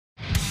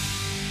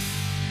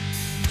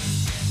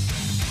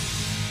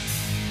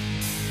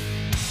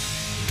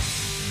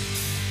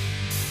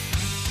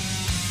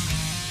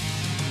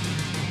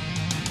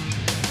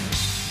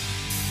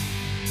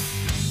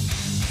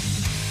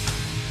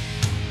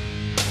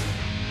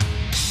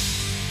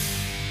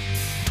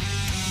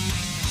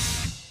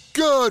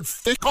Good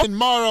fucking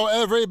morrow,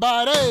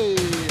 everybody.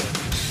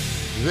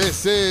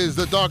 This is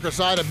The Darker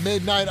Side of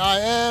Midnight. I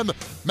am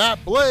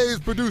Matt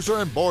Blaze, producer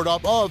and board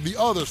up of The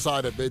Other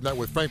Side of Midnight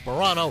with Frank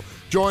Morano.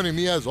 Joining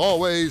me as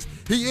always,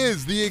 he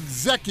is the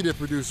executive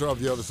producer of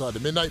The Other Side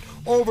of Midnight,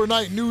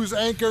 overnight news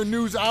anchor,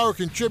 news hour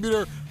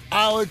contributor,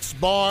 Alex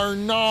Barnard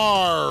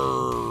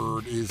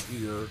is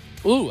here.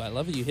 Ooh, I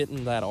love you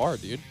hitting that R,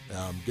 dude.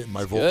 I'm getting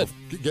my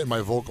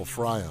vocal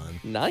fry on.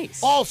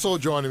 Nice. Also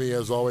joining me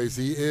as always,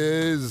 he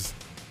is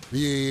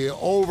the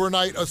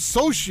overnight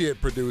associate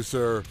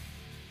producer,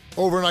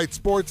 overnight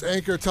sports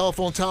anchor,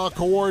 telephone talent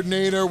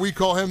coordinator. We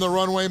call him the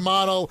runway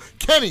model.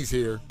 Kenny's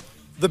here.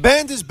 The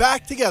band is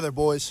back together,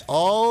 boys.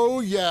 Oh,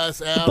 yes.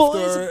 After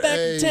boys are back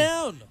in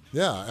town.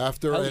 Yeah,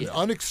 after an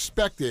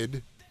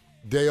unexpected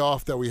day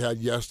off that we had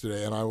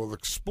yesterday. And I will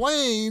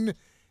explain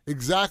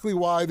exactly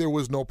why there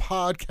was no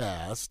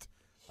podcast,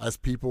 as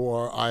people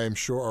are, I am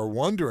sure, are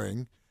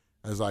wondering,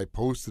 as I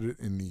posted it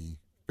in the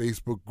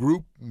Facebook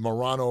group,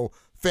 Morano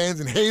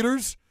Fans and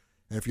Haters.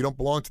 And if you don't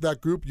belong to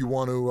that group, you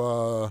want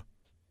to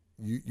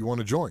you want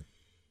to join.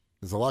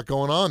 There's a lot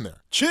going on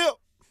there. Chill.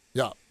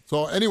 Yeah.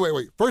 So anyway,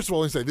 first of all,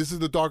 let me say, this is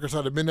The Darker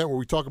Side of Midnight, where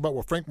we talk about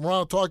what Frank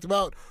Morano talked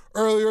about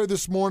earlier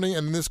this morning.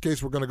 And in this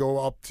case, we're going to go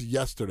back to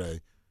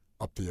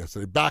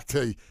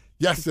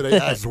yesterday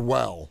as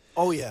well.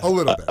 Oh, yeah. A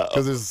little bit,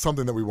 because there's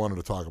something that we wanted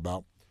to talk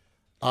about.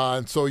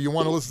 And so you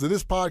want to listen to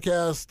this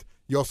podcast.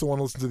 You also want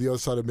to listen to The Other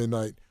Side of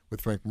Midnight with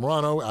Frank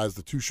Morano, as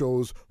the two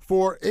shows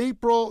for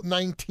April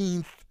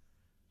 19th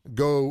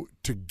go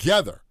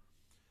together.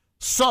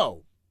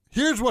 So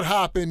here's what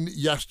happened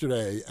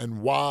yesterday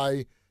and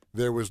why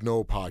there was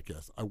no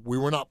podcast. We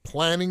were not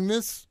planning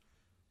this.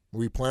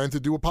 We planned to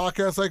do a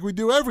podcast like we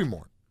do every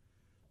morning.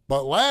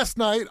 But last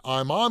night,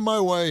 I'm on my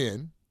way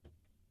in.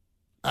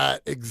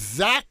 At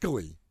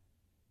exactly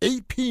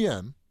 8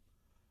 p.m.,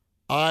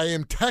 I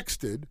am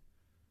texted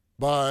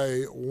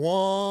by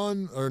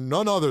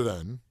none other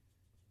than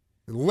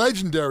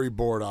legendary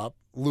board op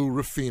Lou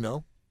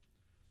Ruffino,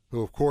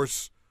 who, of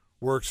course,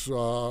 works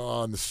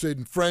on the Sid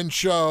and Friends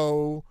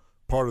show,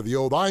 part of the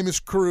old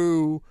Imus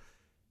crew.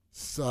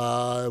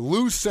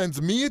 Lou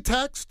sends me a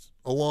text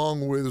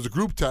there's a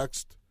group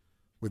text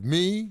with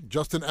me,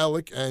 Justin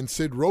Ellick, and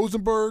Sid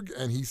Rosenberg,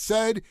 and he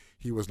said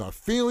he was not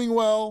feeling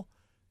well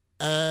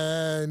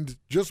and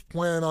just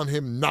plan on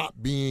him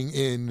not being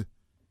in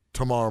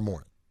tomorrow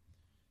morning.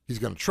 He's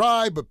going to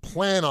try, but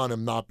plan on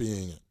him not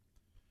being in.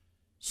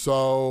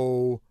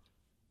 So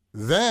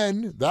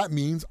then that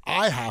means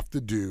I have to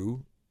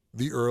do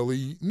the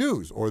early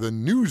news, or the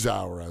news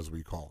hour, as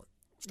we call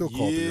it. Still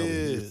call it the early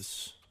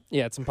news.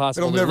 Yeah, it's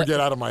impossible. It'll never get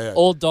out of my head.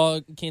 Old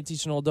dog can't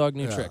teach an old dog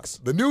new tricks.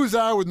 The news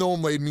hour with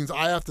Noam Lade means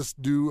I have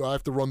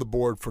to run the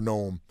board for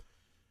Noam.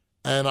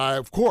 And I,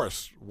 of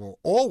course, will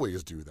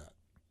always do that.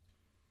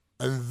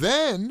 And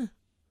then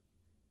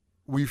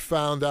we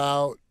found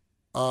out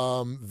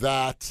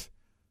that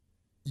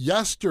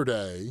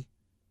yesterday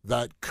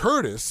that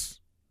Curtis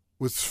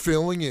was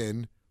filling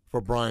in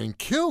for Brian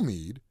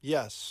Kilmeade.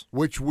 Yes.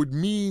 Which would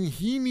mean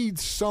he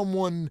needs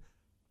someone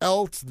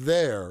else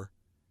there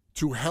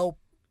to help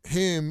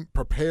him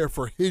prepare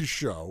for his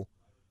show,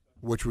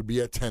 which would be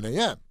at 10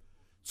 a.m.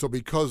 So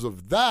because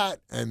of that,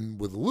 and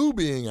with Lou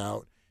being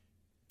out,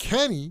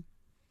 Kenny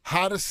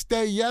had to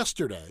stay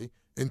yesterday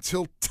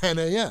until 10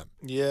 a.m.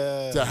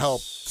 Yes. to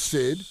help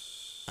Sid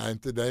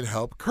and to then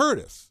help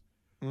Curtis,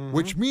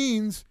 which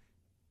means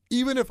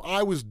even if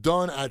I was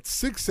done at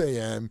 6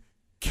 a.m.,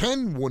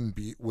 Ken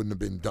wouldn't have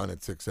been done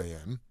at 6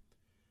 a.m.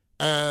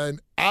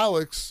 And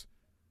Alex,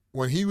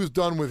 when he was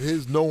done with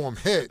his Noam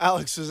hit,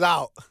 Alex is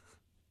out.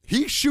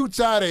 He shoots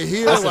out of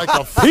here like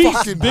a Peace,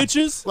 fucking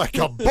bitches. like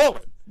a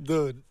bullet.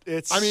 Dude,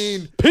 it's... I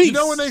mean, Peace. You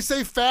know when they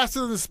say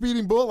faster than the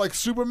speeding bullet, like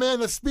Superman,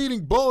 the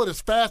speeding bullet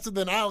is faster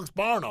than Alex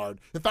Barnard.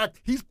 In fact,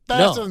 he's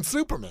faster than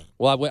Superman.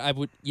 Well, I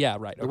would. Yeah,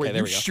 right. The Okay, way there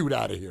you we go. shoot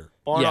out of here.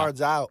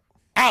 Barnard's out.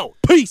 Out.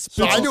 Peace,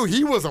 So bitches. I knew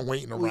he wasn't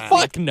waiting around.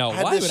 Fuck no.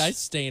 had Why this- would I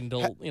stay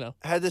until,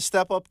 Had to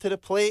step up to the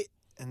plate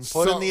and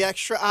put in the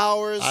extra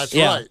hours. That's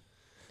Yeah. right.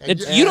 And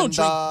you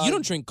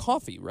don't drink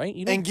coffee, right?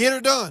 You don't, and get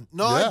her done.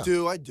 No, Yeah.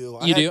 I do.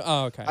 you do?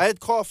 Oh, okay. I had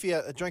coffee.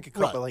 I drank a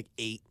cup Right. at like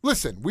 8.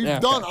 Listen,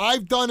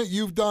 I've done it,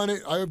 you've done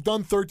it. I've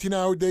done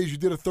 13-hour days. You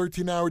did a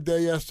 13-hour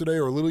day yesterday,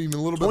 or even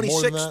a little bit more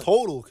than 26 that.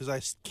 total because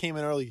I came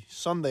in early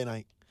Sunday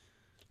night.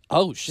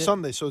 oh shit.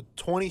 Sunday, so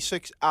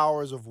 26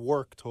 hours of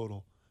work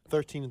total.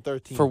 13 and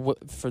 13. for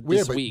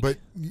this week. But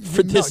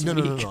For this no.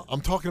 week.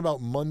 I'm talking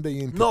about Monday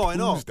into No, I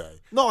know.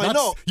 Tuesday. No, I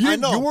know. You, I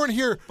know. You weren't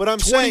here. But I'm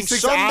saying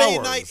 26 Sunday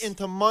hours. night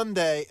into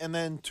Monday, and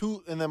then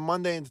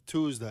Monday into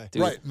Tuesday.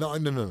 Dude. Right? No.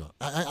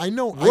 I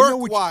know.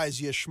 Work-wise,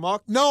 you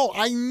schmuck. No,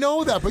 I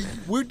know that, but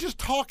we're just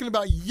talking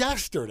about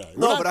yesterday.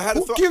 No, but I had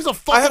to Who gives a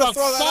fuck I had to about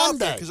throw that out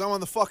Sunday? there because I'm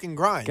on the fucking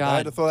grind. God. I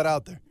had to throw that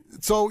out there.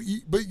 So,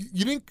 but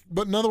you didn't.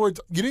 But in other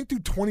words, you didn't do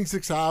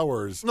 26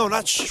 hours. No,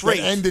 not straight.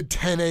 That ended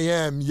 10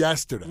 a.m.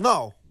 yesterday.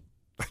 No.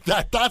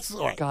 That's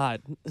all right.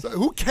 God. So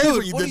who cares Dude,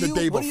 what you did the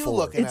day what before? are you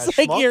looking It's at,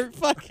 like schmuck? you're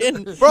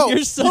fucking. Bro,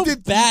 you're so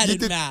bad you at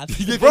did, math.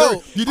 You did,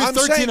 Bro, you did I'm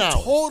 13 saying hours.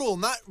 total,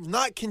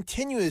 not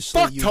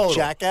continuously, Fuck you total.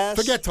 jackass.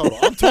 Forget total.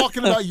 I'm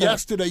talking about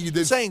yesterday. You did.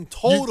 I'm saying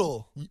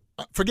total.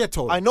 Forget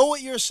total. I know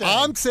what you're saying.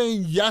 I'm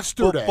saying But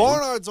yesterday.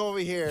 Barnard's over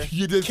here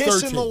You did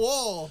kissing 13. the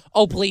wall.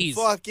 Oh, please.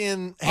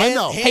 Fucking I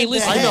know. Hey,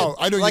 listen. to I know. hand.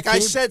 I know. You Like I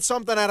came- said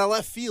something out of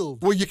left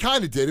field. Well, you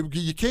kind of did.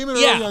 You came in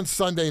Yeah. early on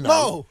Sunday night.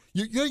 No.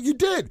 You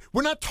did.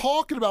 We're not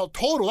talking about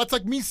total. That's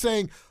like me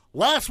saying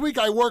last week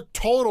I worked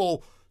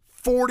total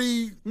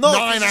 49 No, 'cause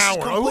hours. this is Who gives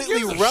a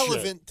completely shit?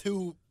 relevant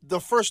to the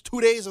first 2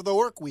 days of the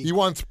work week. He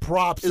wants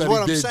props Is that what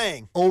he I'm did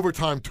saying.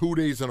 overtime 2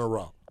 days in a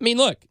row. I mean,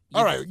 look.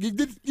 All right, you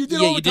did Yeah,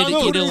 you overtime did-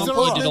 2 you did- days in a you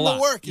row. did a in lot.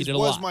 the work You is, did a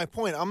was lot. my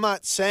point. I'm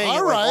not saying All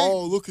it right. like,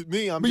 oh, look at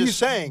me. I'm just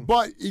saying.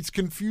 But it's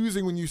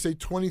confusing when you say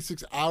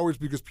 26 hours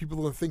because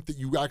people don't think that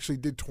you actually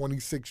did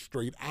 26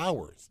 straight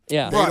hours.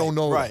 Yeah. They Right, don't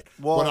know right.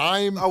 that. Well,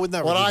 I would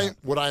never do that.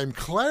 What I'm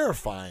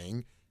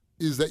clarifying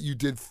is that you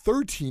did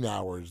 13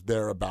 hours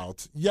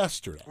thereabouts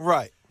yesterday.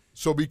 Right.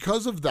 So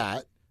because of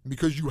that,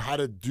 because you had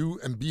to do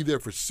and be there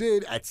for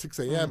Sid at 6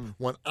 a.m.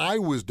 when I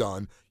was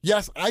done,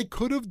 yes, I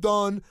could have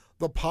done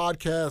the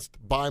podcast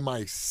by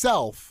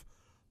myself,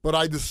 but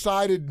I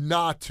decided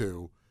not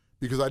to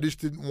because I just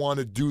didn't want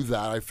to do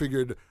that. I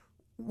figured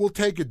we'll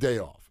take a day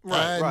off. Right,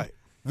 And right.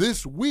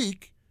 this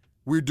week,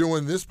 we're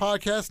doing this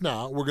podcast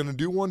now. We're going to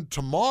do one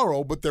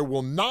tomorrow, but there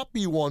will not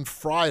be one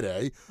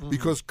Friday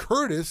because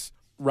Curtis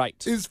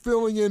Right. is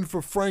filling in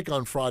for Frank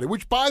on Friday,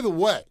 which, by the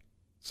way,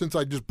 since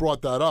I just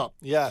brought that up,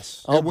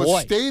 Yes. Oh, it was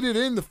boy. stated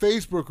in the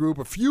Facebook group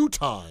a few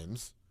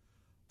times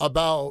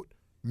about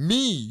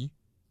me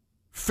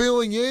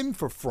filling in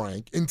for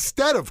Frank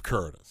instead of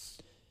Curtis.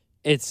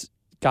 It's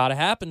got to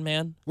happen,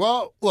 man.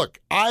 Well, look,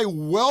 I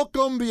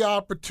welcome the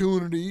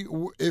opportunity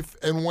if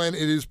and when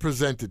it is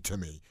presented to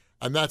me,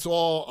 and that's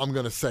all I'm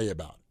going to say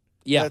about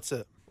it. Yeah. That's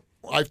it.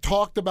 I've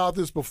talked about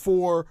this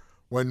before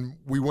when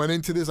we went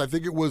into this. I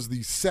think it was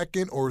the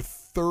second or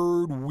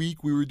third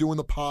week we were doing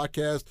the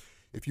podcast.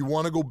 If you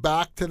want to go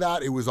back to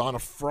that, it was on a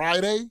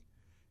Friday,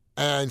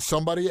 and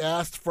somebody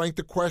asked Frank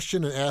the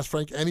question and asked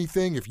Frank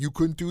anything. If you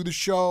couldn't do the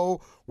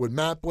show, would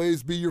Matt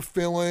Blaze be your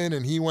fill-in?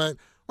 And he went,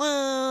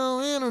 well,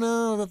 I don't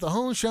know, that the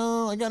whole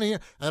show, I got to hear.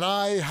 And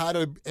I had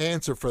an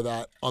answer for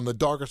that on the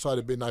Darker Side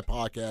of Midnight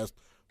podcast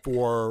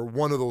for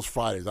one of those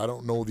Fridays. I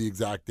don't know the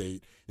exact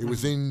date. It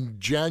was in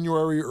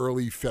January,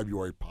 early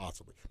February,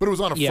 possibly. But it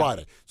was on a Yeah.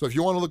 Friday. So if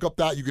you want to look up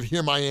that, you could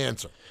hear my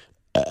answer.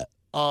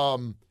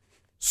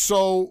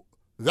 So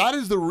that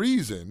is the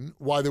reason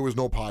why there was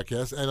no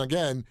podcast. And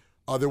again,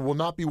 there will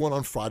not be one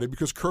on Friday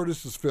because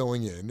Curtis is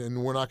filling in,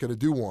 and we're not going to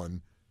do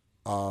one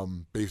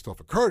based off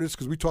of Curtis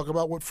because we talk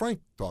about what Frank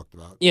talked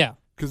about Yeah.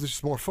 because it's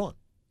just more fun.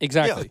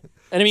 Exactly.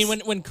 And I mean,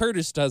 when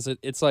Curtis does it,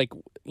 it's like,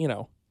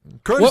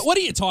 Curtis, what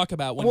do you talk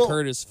about when Well,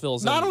 Curtis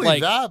fills not in? only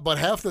like, that, but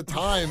half the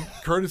time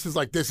Curtis is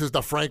like, this is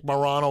the Frank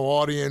Morano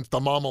audience, the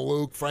Mama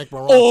Luke, Frank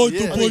Morano. oh,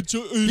 Yeah. the bunch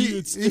of He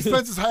idiots.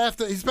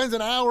 spends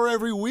an hour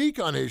every week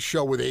on his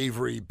show with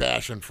Avery,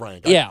 Bash, and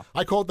Frank. Yeah.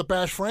 I call it the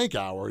Bash Frank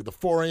hour, the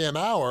 4 a.m.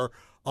 hour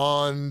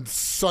on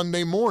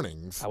Sunday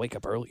mornings. I wake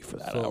up early for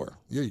that So, hour.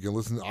 Yeah, you can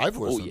listen. I've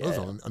listened. yeah.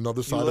 Listen,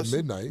 Another Side of listen?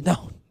 Midnight.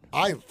 No.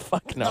 I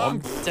Fuck no. I'm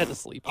dead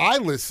asleep. I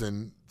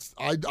listen.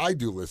 I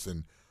do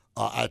listen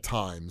at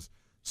times.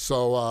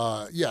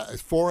 So yeah,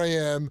 it's 4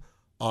 a.m.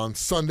 on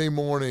Sunday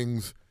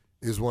mornings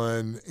is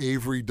when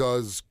Avery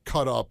does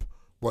cut up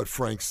what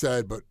Frank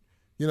said. But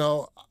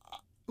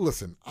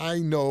listen, I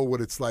know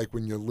what it's like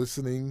when you're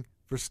listening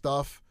for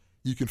stuff.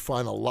 You can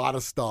find a lot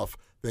of stuff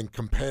than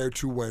compared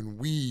to when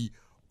we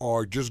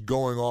are just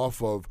going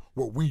off of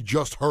what we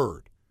just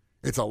heard.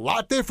 It's a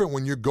lot different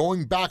when you're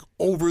going back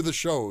over the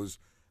shows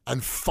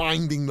and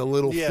finding the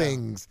little Yeah.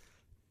 things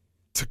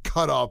to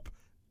cut up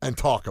and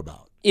talk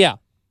about. Yeah.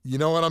 You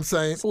know what I'm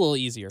saying? It's a little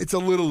easier. It's a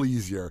little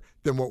easier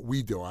than what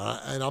we do.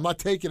 And I'm not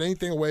taking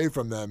anything away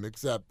from them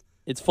except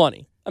It's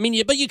funny. I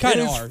mean, but you kind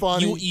of is are.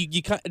 funny.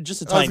 You kind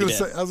just a I was tiny going bit.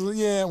 to say,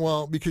 yeah,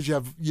 well, because you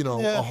have,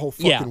 Yeah. a whole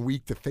fucking Yeah.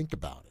 week to think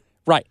about it.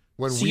 Right.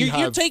 When so we you're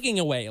have taking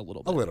away a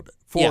little bit. a little bit.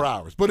 4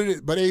 hours. But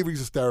Avery's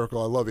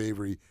hysterical. I love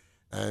Avery.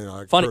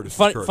 And Funny, Curtis is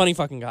Curtis. funny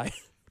fucking guy.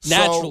 So-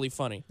 Naturally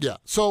funny. Yeah.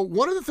 So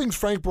one of the things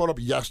Frank brought up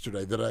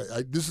yesterday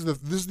that this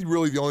is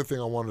really the only thing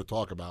I wanted to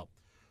talk about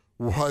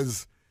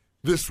was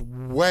this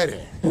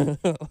wedding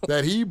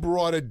that he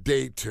brought a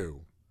date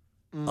to.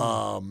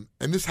 And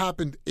this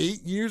happened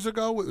 8 years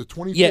ago. It was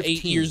 2015. Yeah,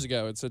 8 years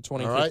ago. It's a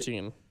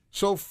 2015.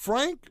 So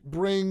Frank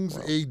brings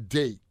a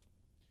date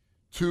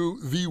to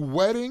the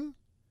wedding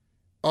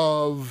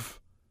of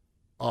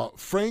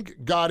Frank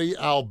Gotti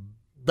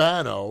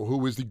Albano, who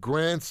was the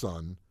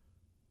grandson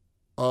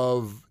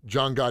of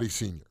John Gotti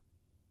Sr.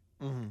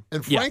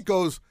 And Frank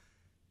goes,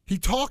 he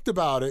talked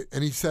about it,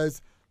 and he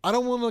says, I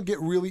don't want to get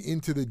really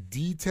into the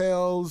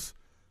details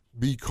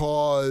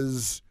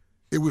because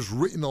it was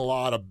written a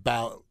lot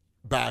about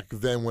back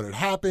then when it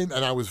happened,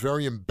 and I was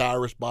very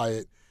embarrassed by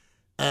it.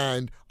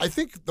 And I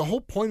think the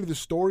whole point of the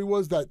story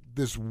was that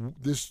this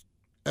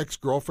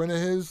ex-girlfriend of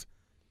his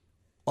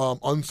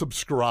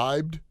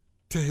unsubscribed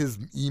to his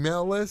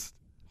email list.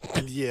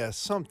 Yeah,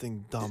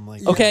 something dumb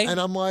like Okay. And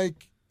I'm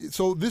like,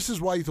 so this is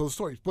why he told the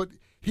stories. But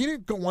he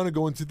didn't want to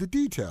go into the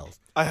details.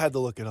 that. I had to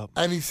look it up.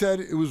 And he said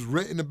it was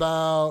written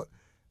about,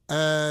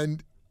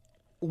 and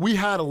we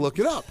had to look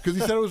it up because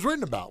he said it was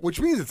written about, which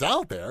means it's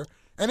out there,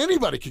 and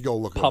anybody could go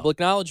look it up. Public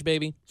knowledge,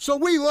 baby. So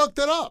we looked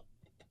it up,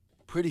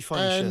 Pretty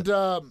funny and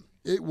shit.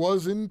 it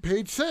was in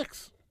page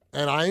 6.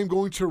 And I am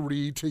going to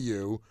read to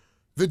you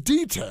the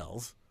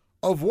details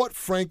of what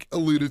Frank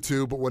alluded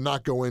to but would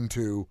not go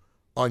into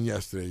on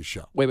yesterday's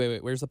show.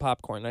 Wait. Where's the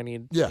popcorn? I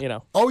need, Yeah. you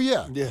know. Oh,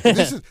 yeah. Yeah.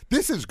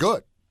 This is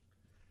good.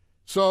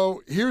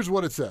 So here's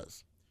what it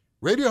says.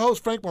 Radio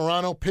host Frank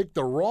Morano picked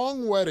the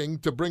wrong wedding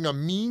to bring a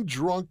mean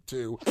drunk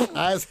to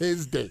as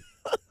his date.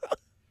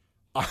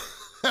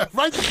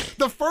 Right?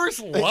 The first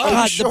line.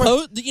 God, sure. the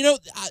post. You know,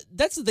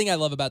 that's the thing I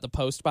love about the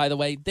Post. By the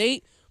way,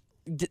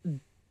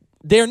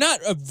 they're not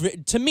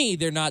to me.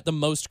 They're not the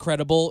most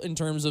credible in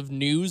terms of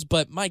news.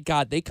 But my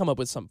God, they come up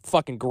with some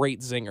fucking great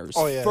zingers.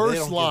 Oh, yeah. they First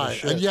don't give a line.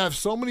 shit. And you have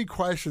so many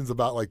questions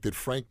about, like, did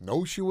Frank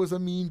know she was a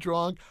mean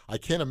drunk? I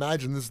can't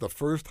imagine this is the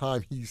first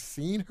time he's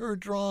seen her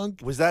drunk.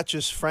 Was that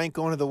just Frank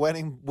going to the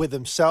wedding with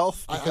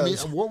himself? I mean,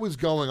 Because what was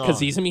going on? because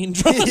he's a mean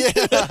drunk.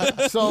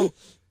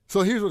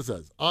 So here's what it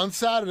says. On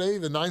Saturday,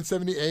 the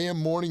 9:70 a.m.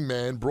 morning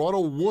man brought a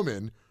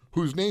woman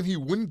whose name he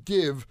wouldn't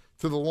give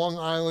to the Long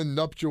Island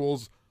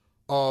nuptials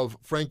of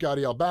Frank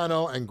Gotti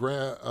Albano and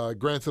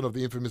grandson of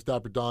the infamous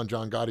Dapper Don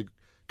John Gotti,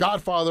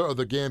 godfather of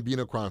the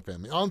Gambino crime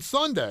family. On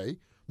Sunday,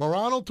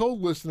 Morano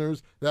told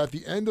listeners that at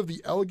the end of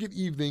the elegant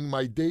evening,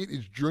 my date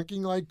is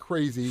drinking like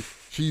crazy.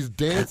 She's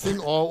dancing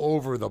all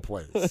over the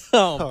place.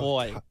 Oh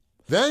boy.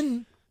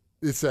 Then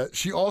it said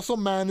she also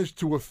managed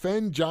to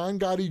offend John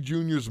Gotti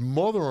Jr.'s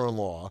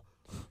mother-in-law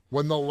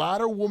when the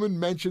latter woman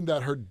mentioned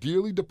that her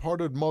dearly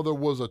departed mother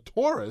was a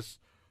Taurus.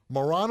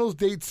 Morano's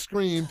date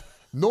screamed,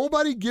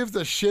 "Nobody gives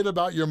a shit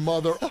about your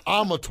mother.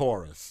 I'm a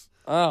Taurus."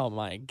 Oh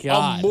my A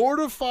God.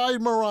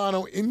 mortified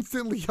Morano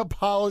instantly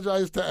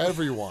apologized to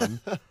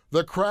everyone.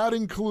 The crowd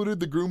included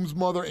the groom's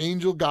mother,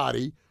 Angel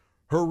Gotti,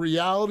 her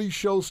reality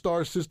show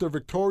star sister,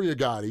 Victoria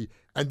Gotti,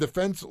 and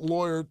defense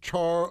lawyer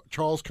Charles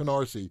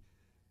Canarsie,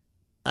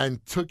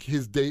 and took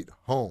his date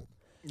home.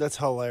 that's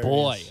hilarious.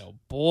 Boy, oh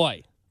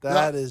boy.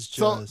 That is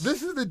So just.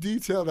 this is the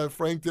detail that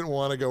Frank didn't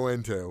want to go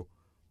into,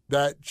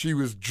 that she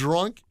was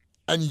drunk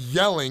and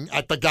yelling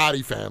at the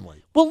Gotti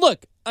family. Well,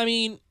 look, I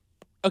mean,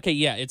 okay,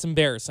 yeah, it's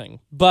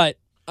embarrassing, but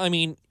I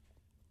mean,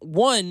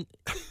 one,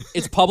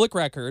 it's public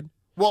record,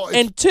 Well, it's,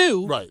 and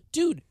two, right.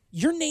 dude,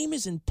 your name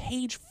is in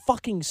page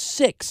fucking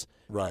 6.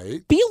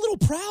 right. Be a little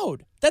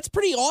proud. That's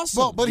pretty awesome.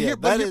 Well, but yeah, here,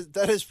 but here-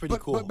 that is pretty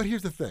but, cool. But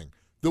here's the thing.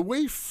 The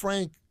way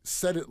Frank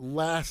said it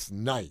last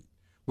night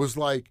was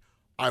like,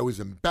 I was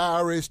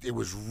embarrassed. It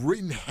was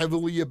written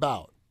heavily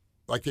about.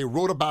 Like, they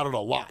wrote about it a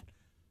lot.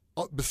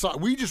 Besides,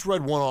 we just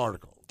read one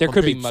article. There on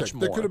could be page much 6.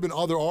 There more. could have been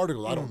other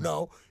articles. I don't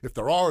know if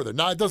there are or there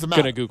not. It doesn't I'm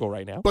matter. gonna Google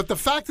right now. But the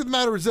fact of the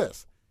matter is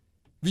this.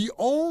 The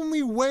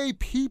only way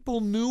people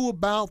knew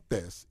about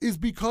this is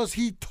because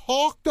he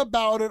talked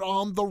about it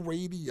on the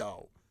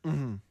radio.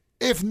 Mhm.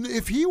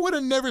 If he would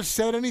have never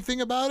said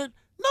anything about it,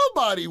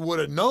 nobody would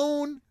have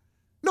known.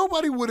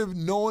 Nobody would have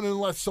known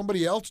unless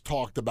somebody else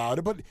talked about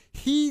it. But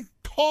he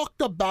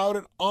talked about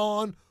it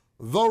on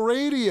the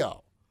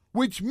radio,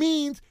 which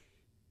means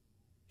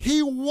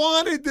he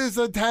wanted this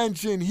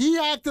attention. He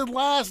acted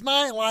last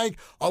night like,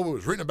 oh, it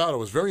was written about. I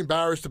was very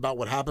embarrassed about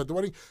what happened at the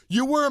wedding.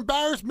 You were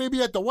embarrassed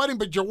maybe at the wedding,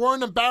 but you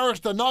weren't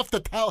embarrassed enough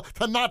to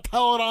not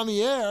tell it on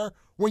the air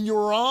when you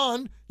were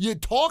on. You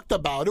talked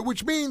about it,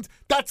 which means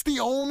that's the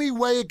only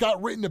way it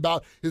got written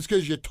about is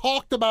because you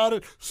talked about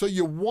it, so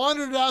you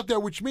wanted it out there,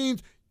 which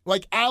means,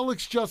 like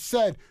Alex just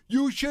said,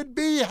 you should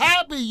be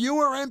happy you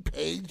were in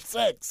page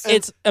 6.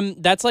 It's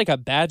that's like a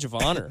badge of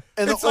honor.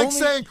 And the It's like only-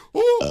 saying,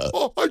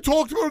 oh, I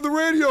talked about it on the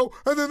radio,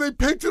 and then they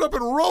picked it up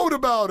and wrote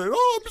about it.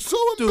 Oh, I'm so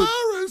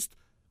embarrassed.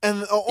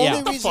 And the Yeah. only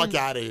Get the reason fuck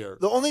out of here.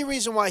 the only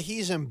reason why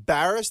he's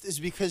embarrassed is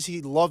because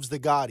he loves the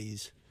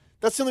Gottis.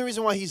 That's the only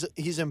reason why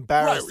he's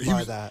embarrassed he by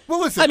was- that. Well,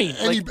 listen, I mean,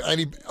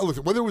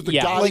 listen, whether it was the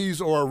Yeah, like- Gottis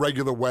or a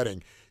regular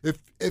wedding,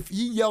 if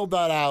he yelled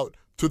that out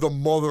to the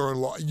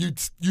mother-in-law,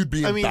 you'd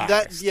be I mean,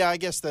 embarrassed. I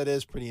guess that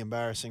is pretty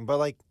embarrassing. But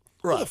like,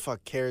 who Right. the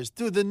fuck cares,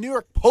 dude? The New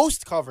York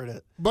Post covered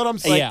it. But I'm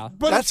saying, Yeah.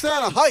 but That's I'm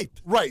saying- kind of hype.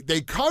 Right,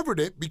 they covered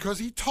it because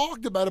he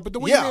talked about it, but the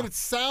way Yeah. he made it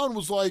sound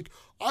was like,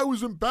 I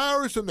was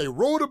embarrassed and they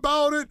wrote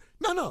about it.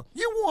 No,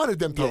 you wanted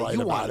them to Yeah, write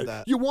you about wanted it.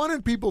 that. You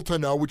wanted people to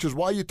know, which is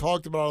why you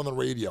talked about it on the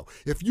radio.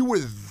 If you were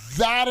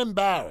that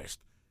embarrassed,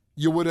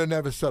 you would have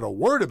never said a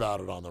word about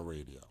it on the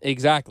radio.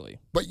 Exactly.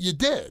 But you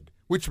did,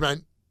 which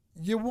meant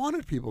you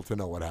wanted people to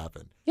know what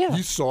happened. Yeah.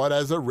 You saw it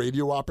as a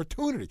radio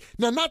opportunity.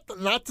 Now,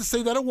 not to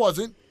say that it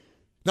wasn't.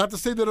 Not to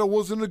say that it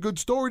wasn't a good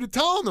story to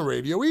tell on the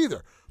radio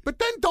either. But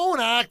then don't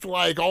act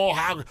like,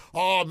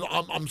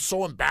 I'm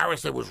so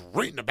embarrassed it was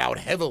written about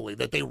heavily,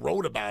 that they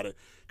wrote about it.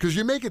 Because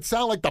you make it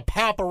sound like the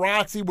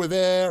paparazzi were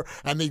there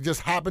and they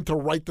just happened to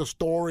write the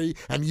story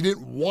and you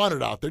didn't want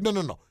it out there.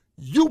 No.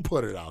 You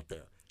put it out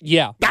there.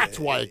 Yeah. That's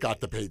why it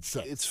got to page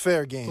 6. It's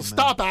fair game. So man.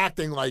 stop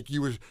acting like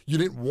you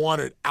didn't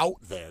want it out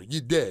there.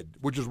 You did,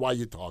 which is why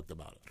you talked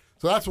about it.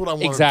 So that's what I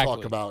wanted Exactly.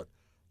 to talk about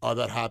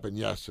that happened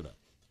yesterday.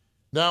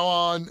 Now,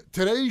 on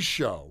today's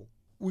show,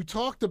 we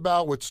talked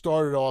about what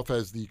started off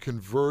as the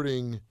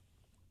converting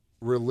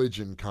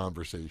religion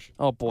conversation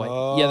Oh boy.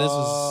 Yeah, this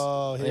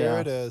Oh, is. here yeah.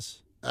 it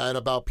is. and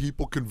about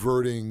people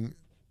converting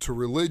to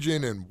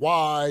religion and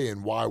why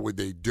would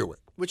they do it.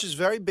 Which is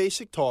very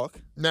basic talk.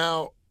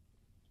 Now,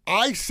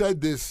 I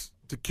said this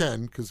to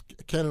Ken because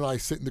Ken and I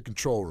sit in the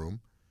control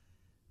room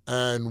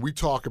and we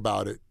talk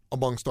about it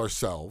amongst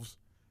ourselves.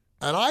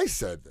 And I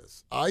said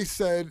this. I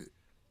said,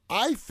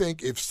 I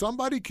think if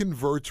somebody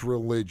converts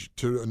religion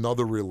to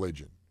another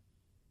religion,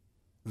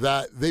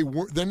 that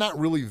they're not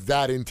really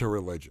that into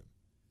religion.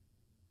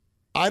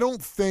 I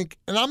don't think,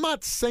 and I'm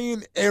not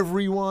saying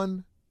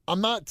everyone, I'm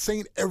not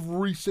saying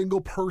every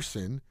single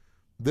person.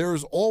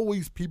 There's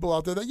always people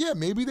out there that, yeah,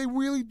 maybe they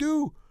really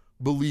do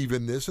believe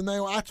in this, and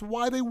that's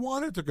why they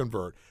wanted to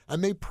convert,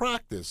 and they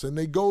practice, and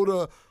they go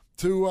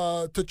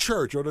to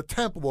church or to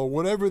temple or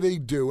whatever they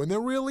do, and they're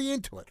really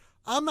into it.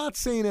 I'm not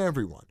saying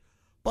everyone,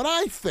 but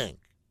I think,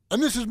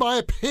 and this is my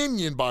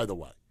opinion, by the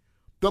way,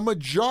 the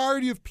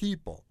majority of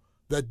people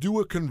that do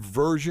a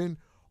conversion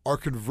are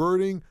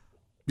converting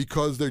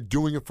because they're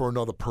doing it for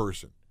another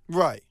person.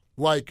 Right.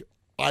 Like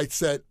I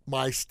said,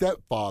 my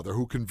stepfather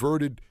who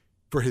converted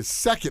for his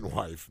second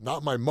wife,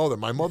 not my mother.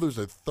 My mother's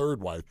a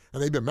third wife,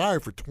 and they've been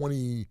married for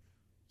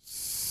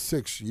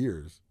 26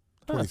 years,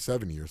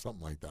 27 years,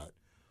 something like that.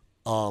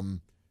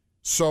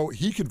 So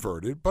he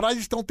converted, but I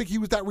just don't think he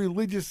was that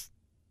religious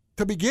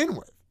to begin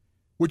with,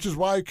 which is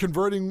why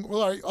converting,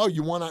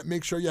 you want to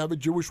make sure you have a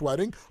Jewish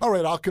wedding? All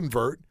right, I'll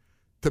convert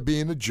to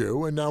being a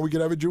Jew, and now we can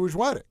have a Jewish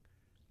wedding.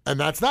 And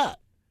that's that.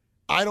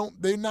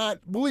 They're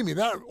not, believe me,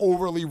 they're not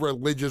overly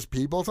religious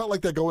people. It's not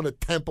like they're going to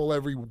temple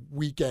every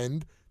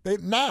weekend. You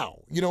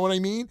know what I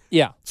mean?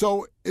 Yeah.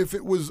 So if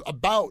it was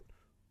about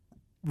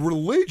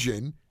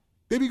religion,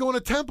 they'd be going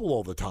to temple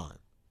all the time.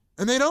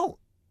 And they don't.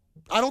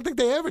 I don't think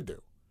they ever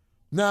do.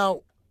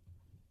 Now,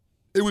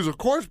 it was, of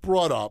course,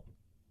 brought up,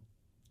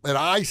 and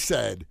I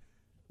said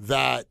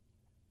that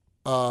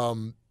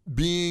Frank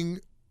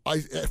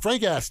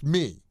asked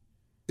me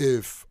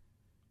if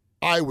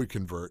I would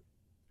convert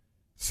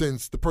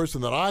since the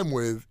person that I'm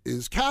with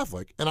is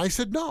Catholic, and I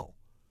said no.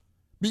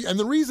 And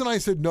the reason I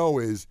said no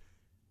is,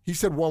 he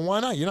said, well,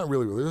 why not? You're not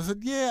really religious. I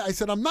said, yeah. I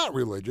said, I'm not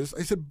religious.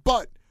 I said,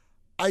 but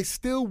I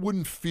still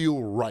wouldn't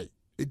feel right.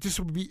 It just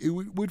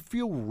would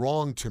feel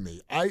wrong to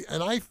me.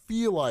 I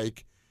feel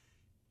like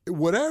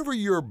whatever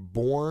you're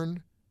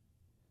born,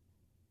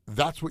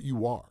 that's what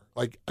you are.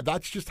 Like,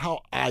 that's just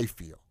how I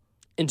feel.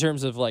 In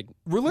terms of like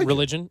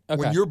Religion. Okay.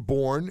 When you're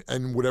born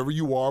and whatever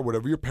you are,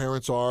 whatever your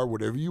parents are,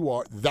 whatever you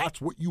are,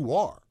 that's what you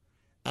are.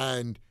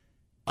 And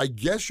I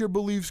guess your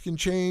beliefs can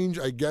change.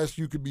 I guess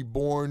you could be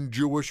born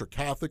Jewish or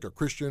Catholic or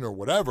Christian or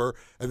whatever,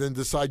 and then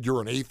decide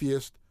you're an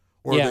atheist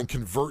or Yeah. then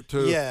convert to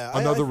I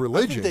another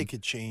religion. think they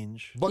could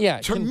change. But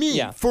Yeah,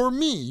 for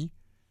me,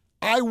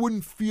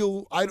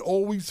 I'd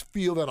always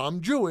feel that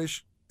I'm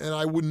Jewish and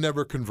I would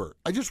never convert.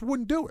 I just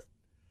wouldn't do it.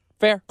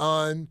 Fair.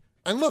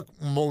 And look,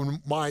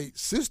 my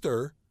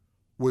sister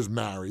was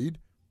married.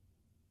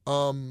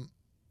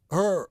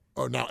 Her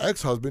now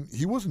ex-husband,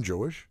 he wasn't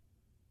Jewish.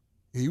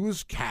 He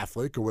was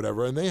Catholic or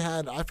whatever, and they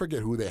had, I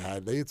forget who they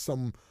had. They had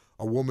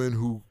a woman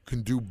who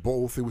can do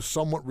both. It was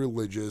somewhat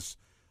religious.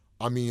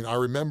 I mean, I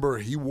remember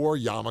he wore a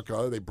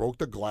yarmulke. They broke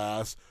the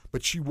glass,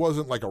 but she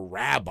wasn't like a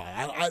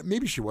rabbi.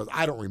 Maybe she was.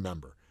 I don't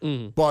remember.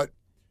 Mm. But,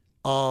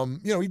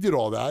 he did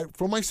all that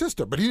for my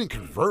sister, but he didn't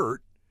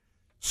convert.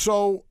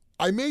 So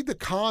I made the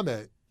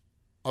comment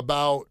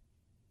about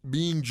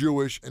being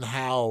Jewish and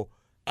how,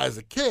 as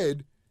a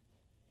kid,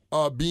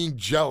 being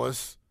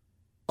jealous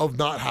of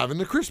not having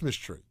the Christmas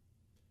tree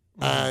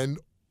and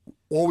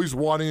always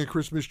wanting a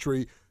Christmas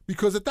tree.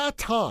 Because at that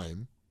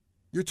time,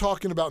 you're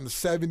talking about in the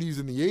 70s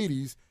and the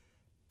 80s,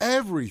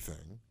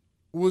 everything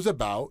was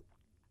about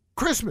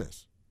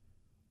Christmas.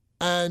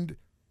 And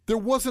there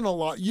wasn't a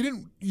lot. You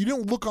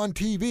didn't look on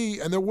TV,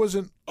 and there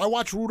wasn't. I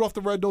watched Rudolph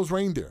the Red-Nosed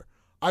Reindeer.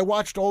 I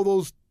watched all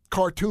those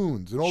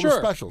cartoons and all the Sure.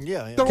 specials.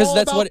 Yeah. They're 'Cause all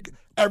that's about, what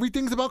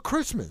everything's about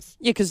Christmas.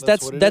 Yeah, because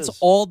That's what it that's is.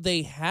 all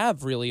they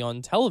have really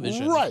on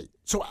television. Right.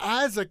 So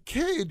as a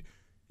kid,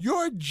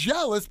 you're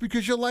jealous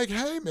because you're like,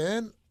 hey,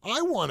 man,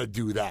 I want to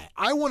do that.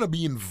 I want to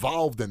be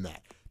involved in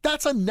that.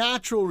 That's a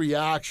natural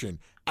reaction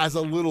as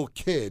a little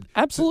kid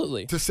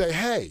Absolutely. to say,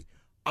 hey,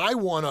 I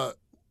want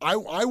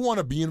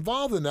to be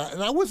involved in that.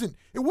 And it wasn't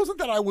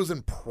that I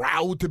wasn't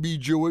proud to be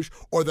Jewish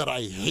or that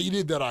I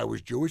hated that I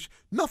was Jewish.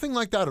 Nothing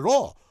like that at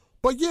all.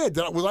 But yeah,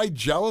 was I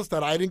jealous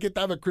that I didn't get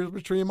to have a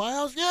Christmas tree in my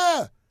house?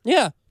 Yeah.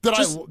 Yeah.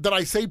 Did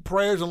I say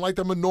prayers and light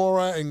the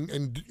menorah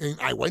and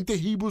I went to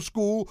Hebrew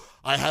school?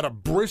 I had a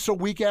bris a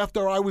week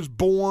after I was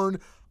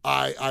born.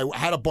 I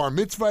had a bar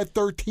mitzvah at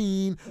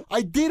 13.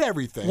 I did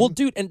everything. Well,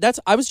 dude, and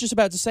I was just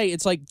about to say,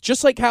 it's like,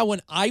 just like how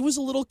when I was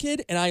a little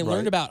kid and I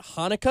learned about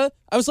Hanukkah,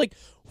 I was like,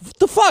 what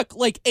the fuck?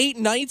 Like 8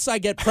 nights I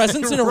get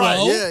presents in a Right,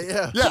 row?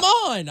 Yeah. Come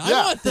on, I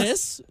want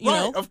this, you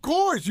know? Of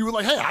course. You were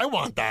like, hey, I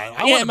want that.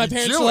 I Yeah, want and my to be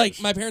parents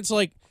Jewish. are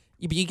like,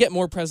 you get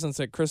more presents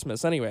at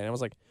Christmas anyway. And I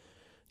was like,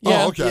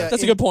 yeah, okay.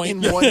 that's a good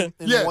point. In one,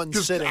 yeah, one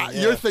 'cause, sitting.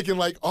 you're thinking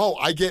like, oh,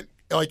 I get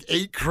like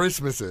 8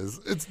 Christmases.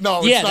 It's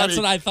not that's eight.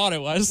 what I thought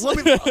it was. Let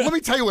me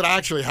tell you what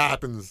actually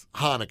happens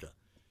Hanukkah.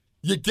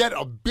 You get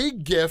a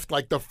big gift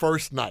like the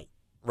first night,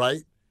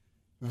 right?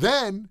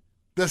 Then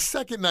the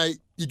second night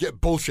you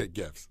get bullshit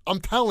gifts. I'm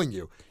telling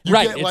you. You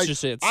Right, get, it's like,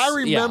 just- it's- I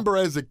remember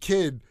as a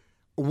kid,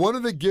 one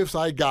of the gifts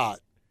I got,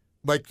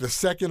 like the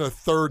second or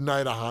third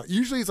night of Hanukkah.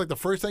 Usually it's like the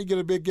first night you get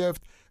a big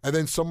gift, and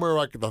then somewhere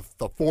like the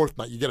fourth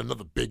night you get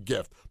another big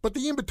gift. But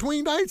the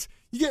in-between nights,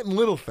 you're getting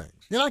little things.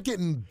 You're not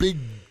getting big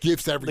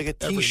gifts every like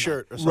a every night.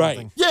 T-shirt or Right.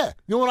 something. Yeah.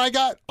 You know what I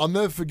got? I'll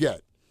never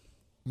forget.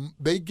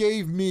 They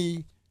gave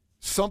me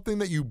something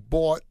that you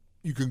bought.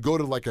 You can go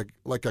to like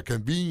a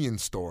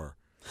convenience store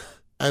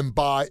and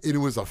buy. It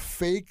was a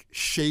fake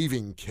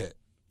shaving kit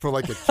for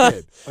like a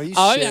kid. Are you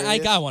Oh, serious? yeah, I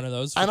got one of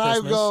those for and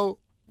Christmas. I go,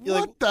 You're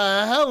what like-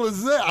 the hell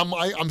is that?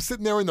 I'm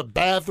sitting there in the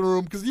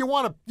bathroom because you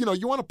want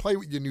to play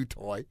with your new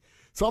toy.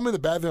 So I'm in the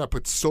bathroom. I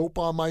put soap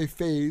on my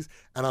face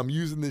and I'm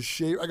using this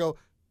shave. I go,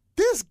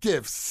 this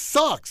gift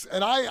sucks,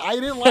 and I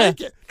didn't like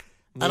it.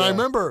 And I Yeah.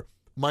 remember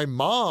my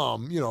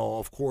mom,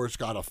 of course,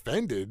 got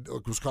offended.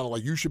 It was kind of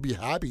like, you should be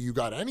happy you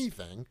got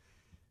anything.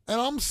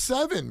 And I'm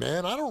 7,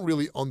 man. I don't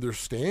really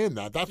understand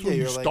that. That's when Yeah,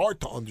 you you're like-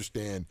 start to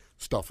understand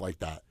stuff like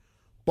that.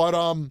 But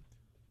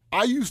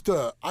I used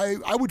to,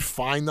 I would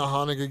find the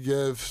Hanukkah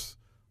gifts.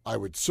 I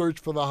would search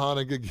for the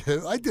Hanukkah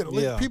gifts. I did it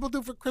like Yeah. people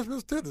do for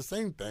Christmas too, the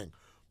same thing.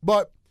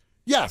 But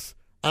yes,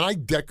 and I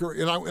decorate,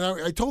 and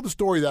I told the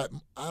story that,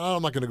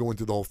 I'm not going to go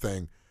into the whole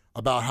thing,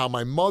 about how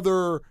my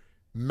mother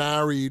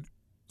married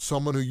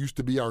someone who used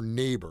to be our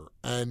neighbor.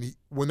 And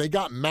when they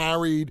got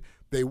married,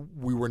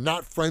 we were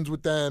not friends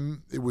with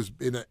them. It was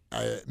in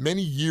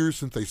many years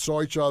since they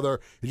saw each other.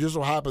 It just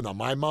so happened that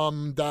my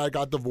mom and dad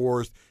got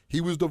divorced.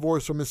 He was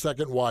divorced from his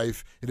second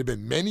wife. It had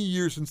been many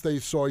years since they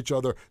saw each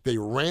other. They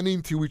ran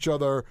into each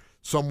other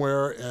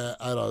somewhere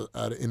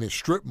in a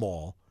strip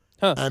mall.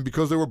 Huh. And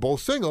because they were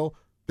both single,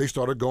 they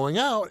started going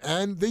out,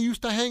 and they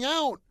used to hang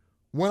out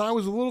when I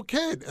was a little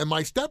kid. And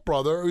my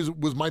stepbrother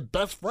was my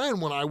best friend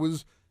when I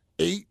was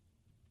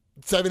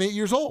 7, 8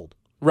 years old.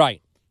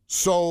 Right.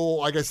 So,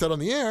 like I said on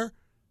the air,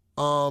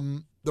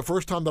 the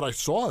first time that I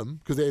saw him,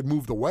 because they had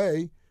moved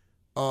away,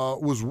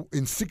 was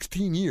in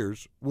 16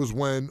 years, was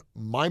when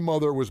my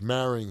mother was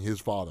marrying his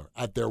father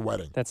at their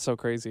wedding. That's so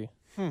crazy.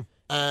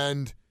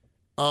 And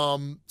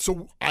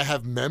so I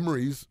have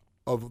memories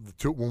of the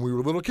two when we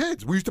were little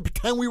kids. We used to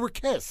pretend we were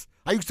Kiss.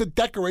 I used to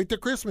decorate the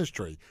Christmas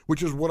tree,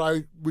 which is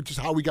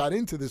how we got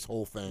into this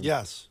whole thing.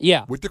 Yes.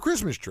 Yeah. With the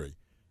Christmas tree.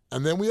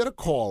 And then we had a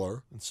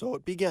caller And so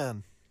it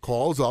began.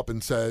 calls up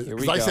and says, Here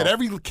we because I go.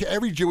 said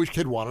every Jewish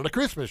kid wanted a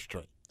Christmas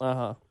tree.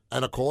 Uh-huh.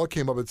 And a caller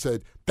came up and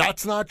said,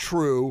 that's not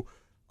true.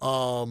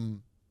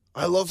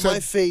 I love my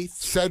faith.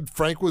 Said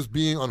Frank was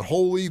being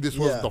unholy. This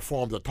wasn't Yeah. the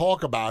forum to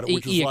talk about it,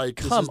 which is Yeah, like,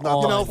 come This is not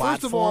on. the You know, platform.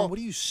 first of all- what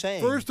are you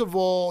saying? first of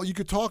all, you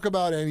could talk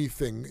about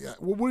anything.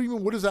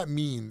 What does that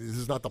mean? This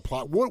is not the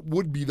plot. What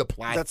would be the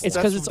platform? It's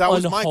 'cause it's that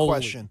was my unholy.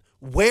 question.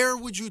 Where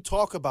would you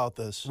talk about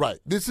this? Right.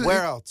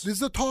 Where else? This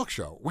is a talk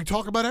show. We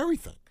talk about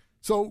everything.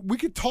 So we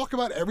could talk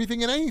about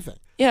everything and anything.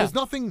 Yeah. There's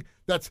nothing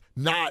that's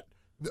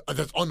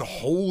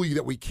unholy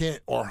that we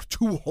can't, or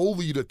too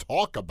holy to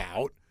talk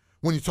about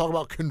when you talk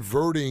about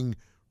converting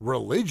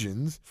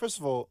religions. First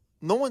of all,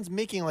 no one's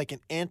making like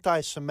an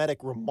anti-Semitic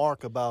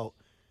remark about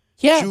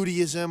Yeah.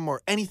 Judaism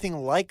or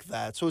anything like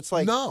that. So it's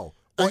like No.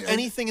 or And-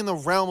 anything in the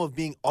realm of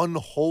being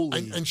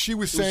unholy. And she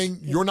was saying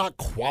you're not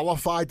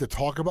qualified to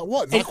talk about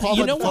what? Not And qualified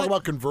you know to talk what?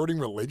 about converting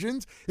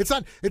religions? It's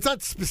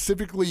not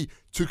specifically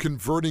to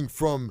converting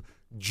from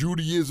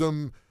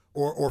Judaism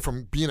or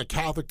from being a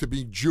Catholic to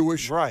being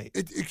Jewish. Right.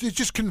 It's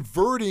just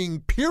converting,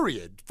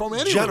 period, from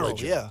any General,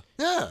 religion. yeah.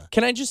 Yeah.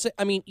 Can I just say,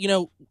 I mean,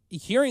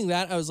 hearing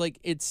that, I was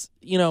like,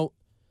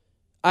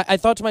 I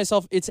thought to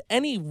myself, it's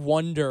any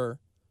wonder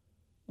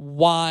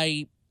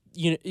why,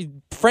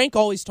 Frank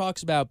always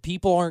talks about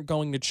people aren't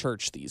going to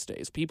church these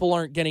days. People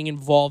aren't getting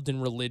involved in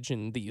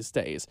religion these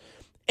days.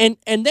 And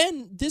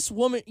then this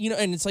woman,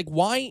 and it's like,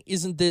 why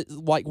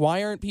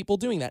aren't people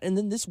doing that? And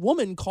then this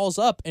woman calls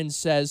up and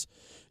says,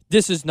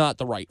 this is not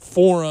the right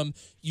forum.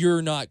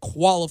 You're not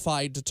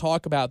qualified to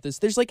talk about this.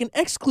 There's like an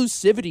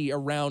exclusivity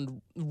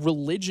around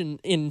religion,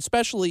 in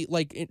especially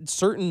like in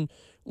certain,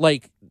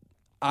 like,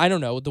 I don't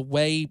know, the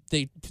way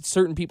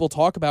certain people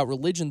talk about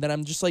religion, that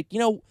I'm just like,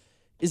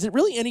 is it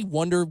really any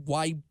wonder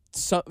why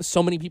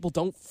so many people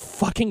don't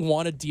fucking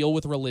want to deal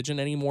with religion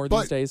anymore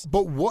these days?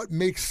 But what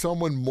makes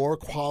someone more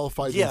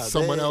qualified Yeah, than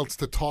someone they- else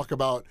to talk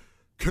about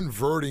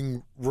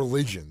converting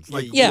religions?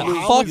 Like, Yeah,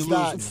 how fuck- is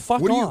that?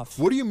 fuck what off.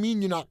 What do you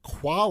mean you're not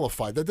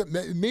qualified?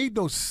 It made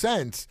no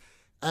sense.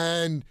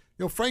 And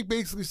Frank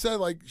basically said,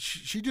 like,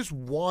 she just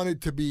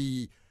wanted to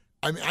be.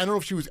 I mean, I don't know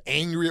if she was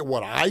angry at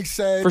what I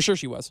said. For sure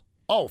she was.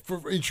 Oh,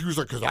 and she was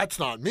like, because that's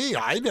not me.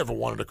 I never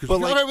wanted to. But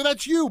like, Whatever,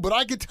 that's you. But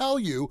I could tell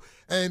you.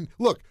 And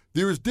look,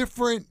 there is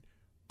different.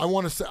 I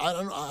want to say, I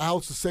don't know how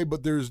else to say,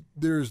 but there's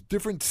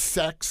different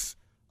sects,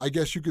 I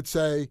guess you could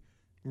say,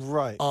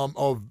 right.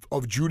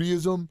 Of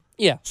Judaism.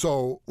 Yeah.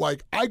 So,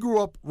 like, I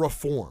grew up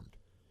Reformed,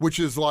 which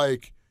is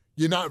like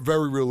you're not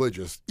very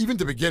religious, even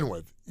to begin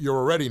with. You're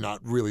already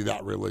not really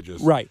that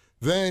religious. Right.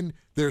 Then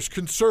there's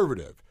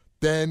conservative.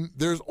 Then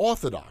there's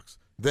Orthodox.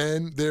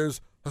 Then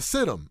there's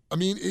Hasidim. I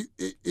mean,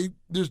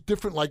 there's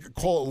different, like,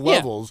 call it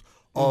levels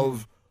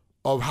of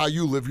how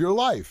you live your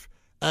life.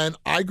 And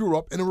I grew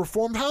up in a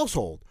Reformed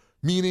household,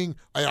 meaning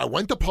I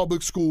went to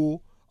public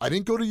school. I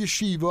didn't go to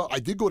yeshiva. I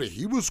did go to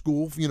Hebrew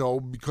school,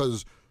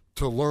 because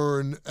to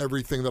learn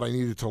everything that I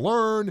needed to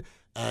learn.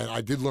 And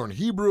I did learn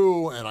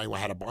Hebrew, and I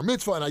had a bar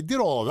mitzvah, and I did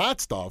all of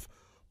that stuff.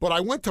 But I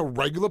went to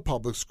regular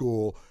public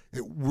school.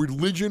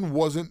 Religion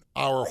wasn't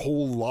our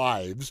whole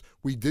lives.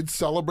 We did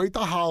celebrate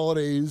the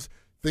holidays,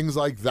 things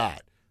like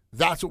that.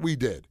 That's what we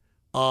did.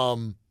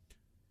 And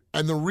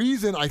the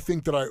reason I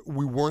think that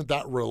we weren't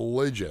that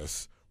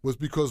religious was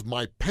because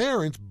my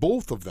parents,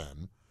 both of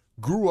them,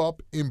 grew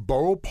up in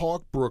Borough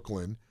Park,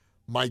 Brooklyn.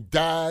 My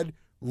dad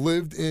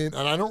lived in,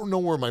 and I don't know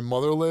where my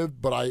mother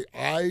lived, but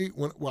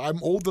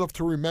I'm old enough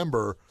to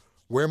remember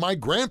where my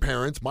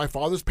grandparents, my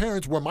father's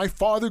parents, where my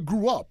father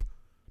grew up.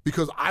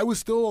 Because I was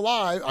still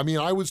alive. I mean,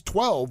 I was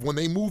 12 when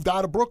they moved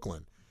out of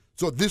Brooklyn.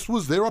 So this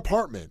was their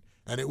apartment,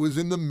 and it was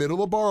in the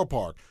middle of Borough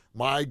Park.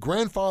 My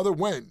grandfather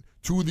went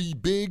to the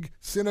big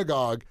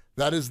synagogue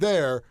that is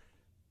there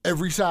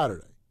every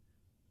Saturday.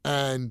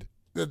 And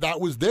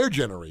that was their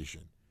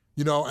generation,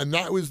 and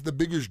that was the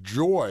biggest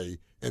joy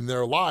in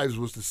their lives,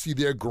 was to see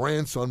their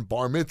grandson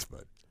bar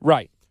mitzvah.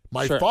 Right.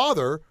 My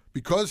father,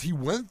 because he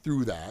went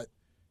through that,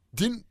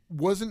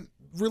 wasn't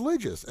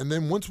religious. And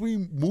then once we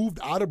moved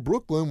out of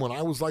Brooklyn when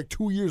I was like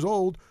 2 years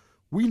old,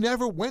 we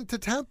never went to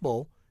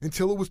temple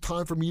until it was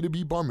time for me to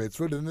be bar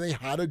mitzvah, and then they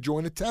had to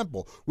join a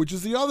temple, which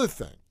is the other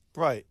thing.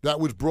 Right. That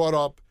was brought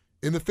up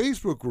in the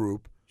Facebook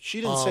group.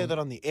 She didn't say that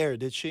on the air,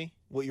 did she?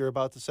 What you're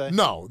about to say?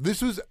 No,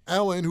 this was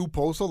Ellen, who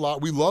posts a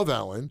lot. We love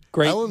Ellen.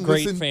 Great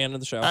fan of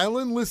the show.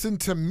 Ellen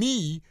listened to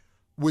me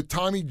with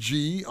Tommy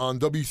G on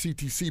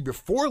WCTC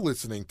before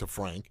listening to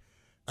Frank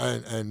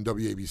and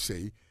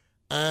WABC.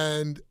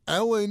 And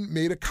Ellen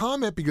made a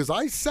comment because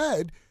I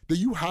said that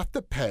you have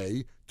to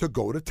pay to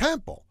go to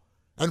temple.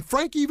 And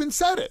Frank even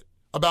said it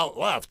about,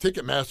 well, if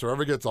Ticketmaster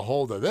ever gets a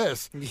hold of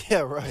this.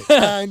 Yeah, right.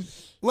 And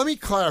let me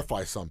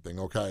clarify something,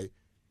 okay?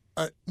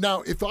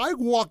 Now, if I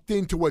walked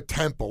into a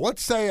temple,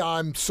 let's say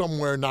I'm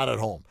somewhere not at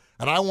home,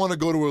 and I want to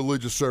go to a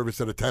religious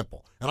service at a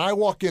temple, and I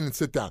walk in and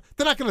sit down,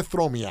 they're not going to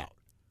throw me out.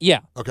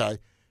 Yeah. Okay?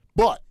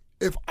 But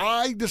if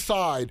I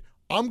decide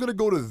I'm going to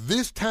go to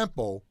this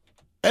temple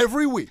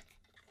every week,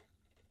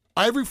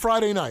 every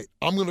Friday night,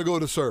 I'm going to go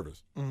to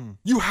service. Mm.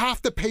 You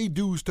have to pay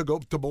dues to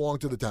belong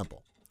to the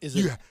temple. Is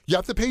it? You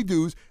have to pay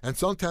dues, and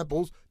some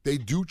temples, they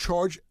do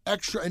charge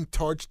extra and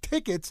charge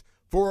tickets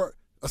for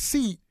a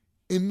seat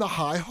in the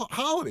high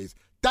holidays.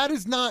 That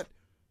is not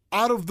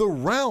out of the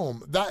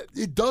realm. That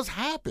it does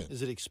happen.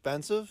 Is it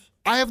expensive?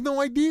 I have no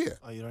idea.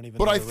 Oh, you don't even.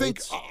 But know I the think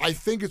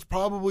rates? it's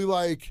probably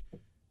like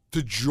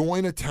to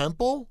join a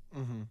temple,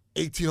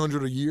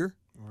 $1,800 a year.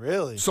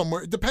 Really?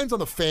 Somewhere. It depends on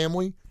the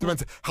family.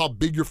 Depends how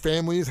big your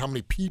family is, how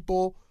many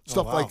people,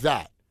 stuff like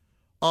that.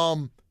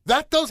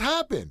 That does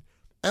happen.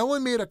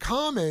 Ellen made a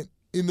comment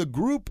in the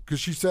group because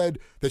she said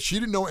that she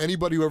didn't know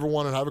anybody who ever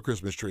wanted to have a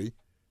Christmas tree.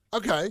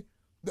 Okay.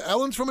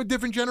 Ellen's from a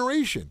different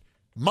generation.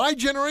 My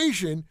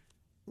generation,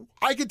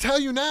 I can tell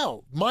you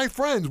now, my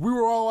friends, we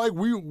were all like,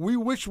 we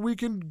wish we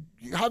could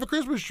have a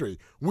Christmas tree.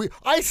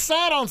 I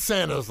sat on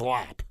Santa's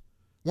lap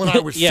when I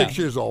was 6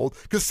 years old,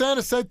 because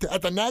Santa said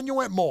at the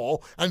Nanuet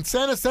Mall, and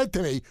Santa said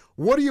to me,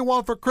 "What do you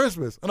want for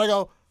Christmas?" And I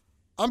go,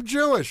 "I'm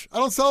Jewish. I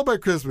don't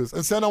celebrate Christmas."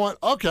 And Santa went,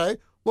 "Okay,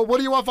 well, what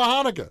do you want for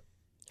Hanukkah?"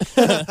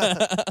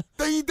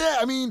 They did.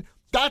 I mean,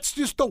 that's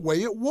just the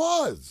way it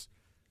was.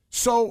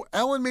 So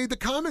Ellen made the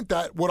comment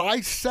that what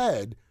I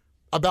said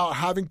about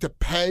having to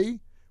pay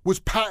was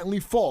patently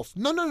false.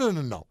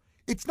 No.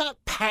 It's not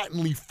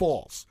patently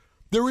false.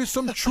 There is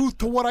some truth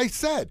to what I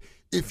said.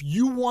 If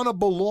you want to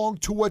belong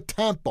to a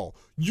temple,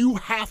 you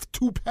have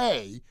to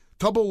pay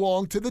to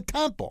belong to the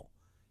temple.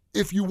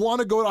 If you want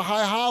to go to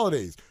high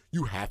holidays,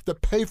 you have to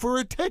pay for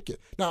a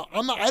ticket. Now,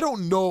 I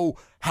don't know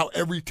how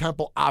every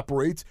temple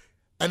operates.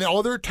 And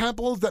are there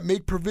temples that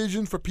make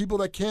provisions for people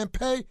that can't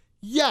pay?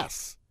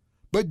 Yes.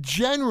 But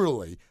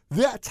generally,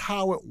 that's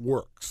how it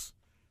works.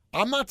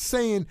 I'm not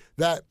saying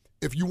that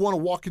if you want to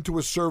walk into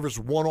a service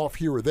one-off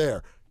here or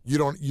there, you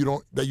don't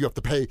that you have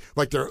to pay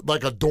like they're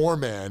like a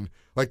doorman,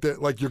 like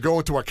you're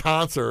going to a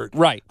concert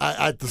right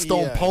at the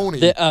Stone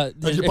Pony,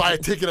 and you buy a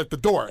ticket at the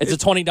door. It's a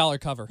 $20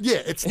 cover.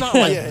 Yeah, it's not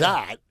like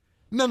that.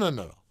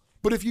 No.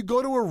 But if you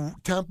go to a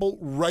temple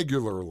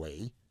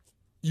regularly,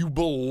 you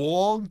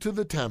belong to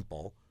the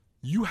temple,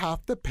 you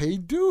have to pay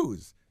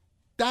dues.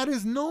 That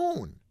is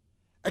known.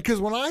 Because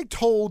when I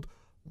told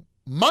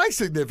my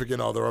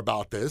significant other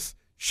about this,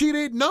 she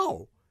didn't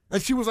know.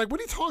 And she was like, what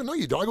are you talking? No,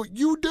 you don't. I go,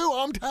 you do,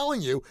 I'm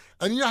telling you.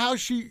 And you know how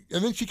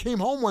and then she came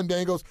home one day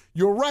and goes,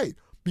 you're right.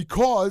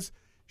 Because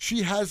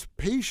she has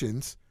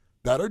patients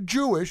that are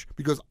Jewish,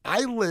 because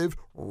I live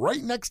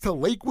right next to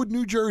Lakewood,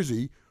 New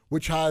Jersey,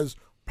 which has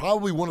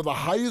probably one of the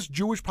highest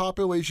Jewish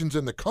populations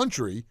in the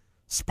country.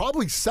 It's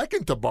probably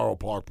second to Borough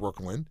Park,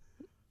 Brooklyn,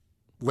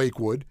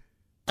 Lakewood.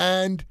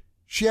 And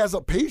she has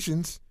a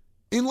patients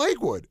in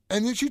Lakewood.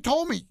 And then she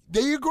told me,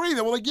 they agree.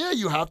 They were like, yeah,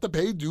 you have to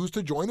pay dues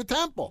to join the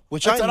temple.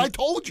 Which I said, I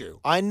told you.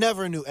 I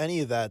never knew any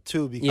of that,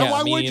 too. Because Yeah,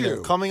 why me would either.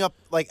 you? coming up,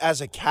 like,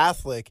 as a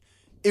Catholic,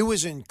 it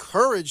was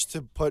encouraged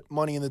to put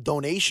money in the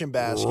donation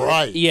basket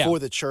Right. Yeah. for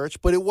the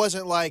church, but it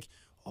wasn't like,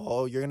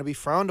 oh, you're going to be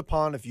frowned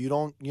upon if you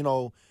don't,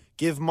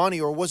 give money,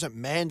 or it wasn't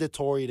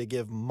mandatory to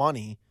give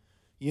money,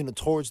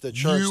 towards the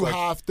church. You like,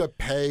 have to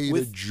pay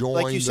to join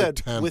like you the said,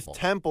 temple. with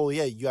temple,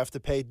 yeah, you have to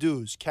pay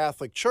dues.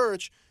 Catholic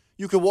Church,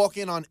 you could walk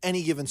in on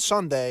any given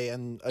Sunday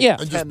and Yeah. And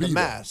just attend the be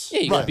there. mass.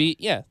 Yeah, you Right. could be.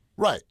 Yeah.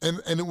 Right.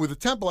 And with the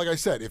temple, like I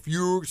said, if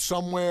you're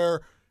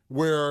somewhere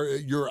where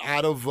you're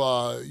out of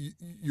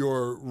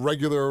your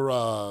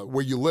regular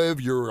where you live,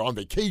 you're on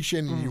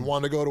vacation and you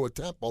want to go to a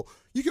temple,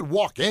 you can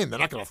walk in. They're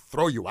not going to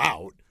throw you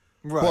out.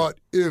 Right. But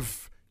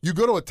if you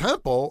go to a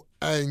temple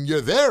and you're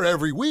there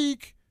every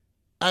week,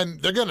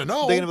 and they're going to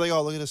know, They're going to be like,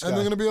 oh, look at this guy. and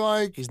they're going to be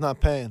like, He's not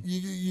paying.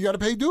 you got to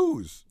pay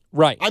dues.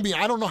 Right. I mean,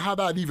 I don't know how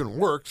that even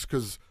works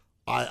because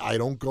I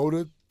don't go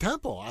to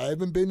temple. I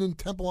haven't been in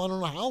temple I don't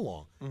know how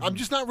long. I'm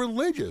just not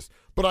religious,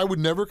 but I would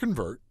never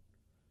convert.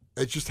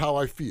 It's just how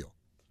I feel.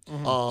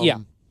 Yeah.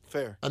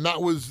 Fair. And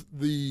that was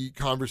the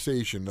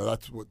conversation. Now,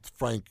 that's what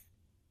Frank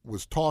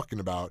was talking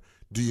about.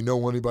 Do you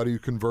know anybody who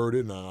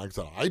converted? And I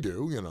said, I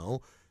do,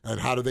 And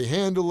how did they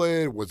handle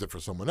it? Was it for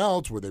someone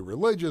else? Were they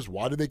religious?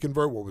 Why did they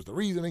convert? What was the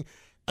reasoning?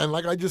 And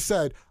like I just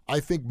said, I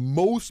think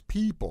most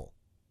people,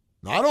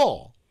 not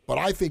all, but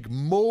I think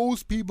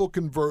most people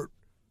convert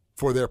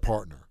for their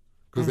partner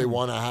because they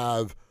want to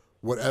have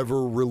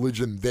whatever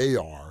religion they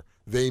are.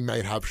 They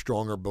might have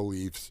stronger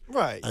beliefs.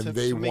 Right. And to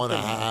they make want to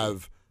them happy.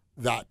 have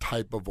that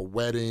type of a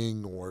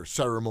wedding or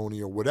ceremony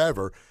or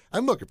whatever.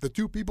 And look, if the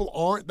two people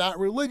aren't that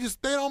religious,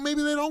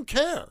 maybe they don't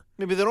care.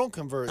 Maybe they don't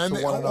convert And to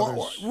they, one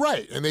another's.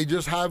 right, and they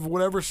just have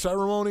whatever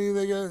ceremony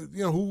they get.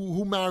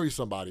 Who marries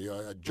somebody,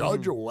 a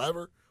judge or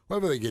whoever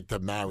they get to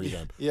marry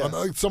them. Yeah.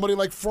 Somebody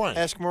like Frank.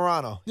 Ask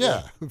Morano.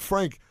 Yeah,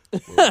 Frank,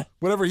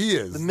 whatever he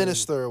is, The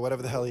minister or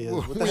whatever the hell he is.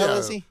 What the Yeah. hell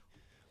is he?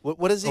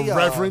 What is he? a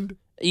reverend.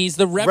 He's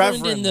the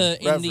reverend in the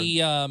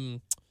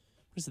Reverend.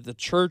 what is it, the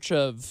Church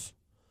of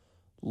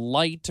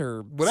Light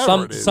or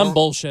Whatever it is. some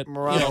bullshit.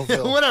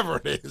 Moranoville.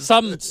 Whatever it is.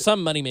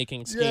 Some money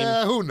making scheme.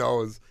 Yeah, who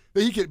knows?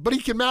 He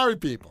can marry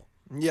people.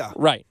 Yeah.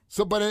 Right.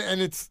 So,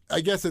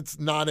 I guess it's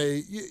not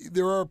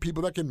there are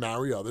people that can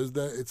marry others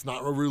that it's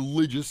not a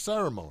religious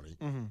ceremony.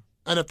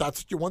 And if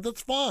that's what you want,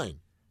 that's fine.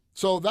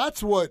 So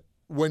that's what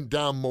went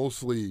down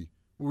mostly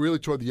really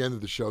toward the end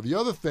of the show. The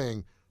other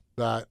thing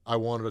that I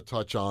wanted to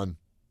touch on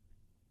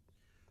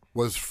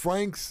was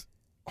Frank's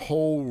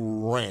whole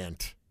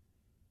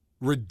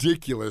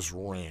ridiculous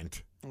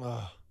rant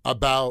Ugh.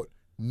 about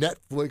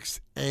Netflix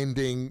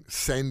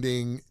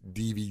sending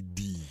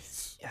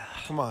DVDs.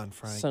 Come on,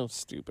 Frank. So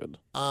stupid.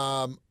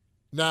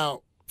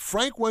 Now,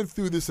 Frank went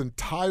through this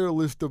entire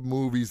list of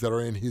movies that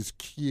are in his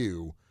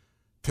queue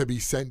to be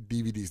sent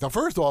DVDs. Now,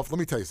 first off, let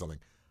me tell you something.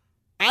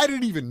 I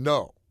didn't even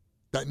know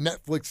that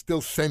Netflix still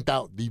sent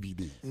out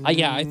DVDs.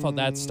 Yeah, I thought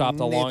that stopped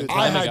a long Neither did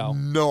I time had ago.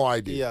 no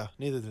idea. Yeah,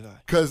 neither did I.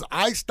 Because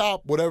I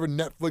stopped whatever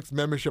Netflix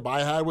membership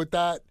I had with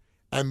that.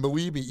 And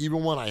believe me,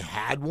 even when I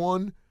had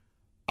one,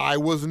 I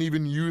wasn't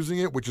even using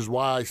it, which is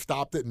why I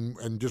stopped it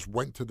and just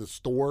went to the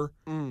store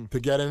to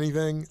get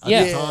anything at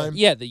the time.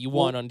 Yeah, that you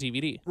want on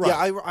DVD. Right.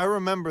 Yeah, I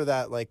remember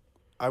that. Like,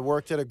 I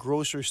worked at a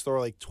grocery store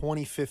like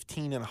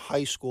 2015 in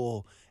high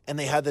school, and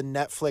they had the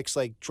Netflix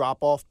like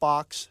drop-off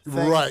box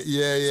thing. Right,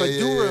 yeah. So I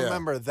do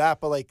remember that,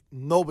 but like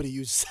nobody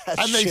uses that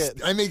And shit.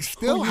 they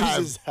still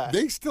uses that?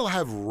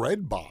 have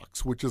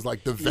Redbox, which is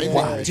like the vending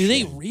Wow. machine. Do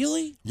they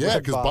really? Yeah,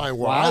 because Redbox. by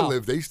where I Wow.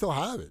 live, they still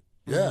have it.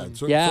 Yeah, in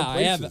certain Yeah, some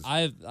I have.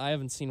 places. I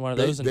haven't seen one of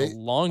those in a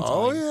long time.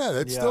 Oh yeah,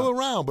 that's Yeah. still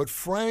around. But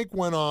Frank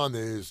went on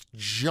this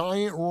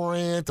giant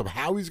rant of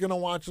how he's going to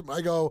watch them.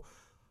 I go,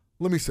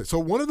 let me say. So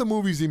one of the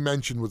movies he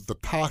mentioned was The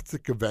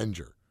Toxic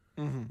Avenger,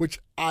 which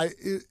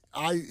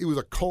it was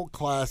a cult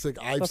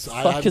classic. What the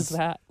fuck is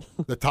that?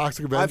 The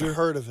Toxic I've Avenger.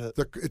 heard of it.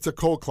 It's a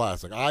cult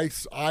classic.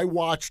 I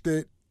watched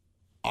it.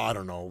 I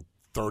don't know,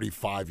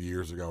 35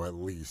 years ago at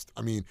least.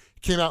 I mean,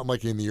 it came out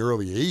in the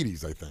early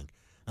 80s, I think,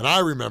 and I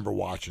remember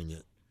watching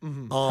it.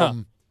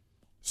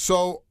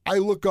 So I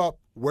look up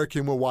where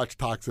can we watch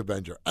Toxic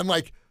Avenger, and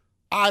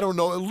I don't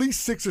know, at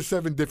least 6 or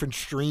 7 different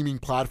streaming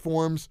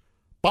platforms,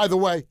 by the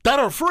way, that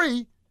are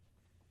free.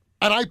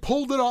 And I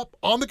pulled it up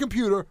on the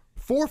computer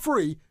for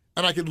free,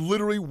 and I could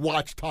literally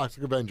watch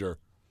Toxic Avenger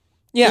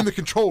Yeah. in the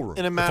control room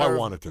In a if I matter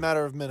wanted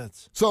to. of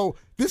minutes. So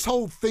this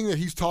whole thing that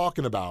he's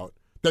talking about,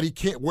 that he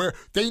can't, where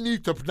they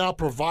need to now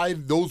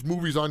provide those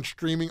movies on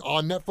streaming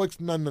on Netflix.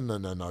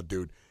 No,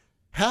 dude.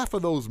 Half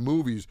of those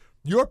movies,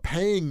 you're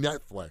paying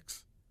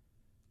Netflix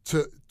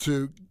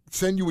to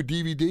send you a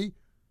DVD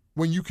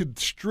when you could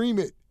stream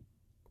it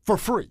for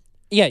free.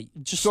 Yeah,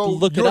 just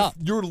look it up.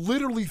 You're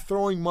literally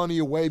throwing money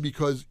away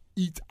because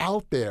it's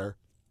out there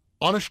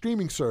on a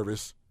streaming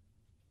service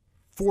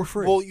for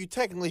free. Well, you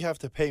technically have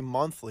to pay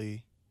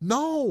monthly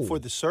no. for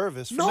the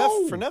service for,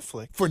 No. for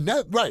Netflix.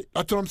 Right.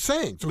 That's what I'm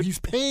saying. So he's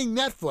paying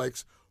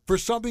Netflix for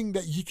something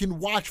that he can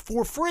watch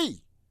for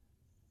free.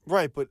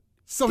 Right, but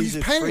So is he's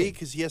it paying. free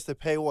because he has to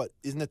pay what?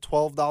 Isn't it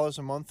 $12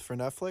 a month for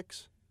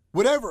Netflix?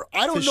 Whatever.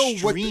 I don't to know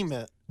what. stream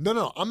it.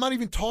 No. I'm not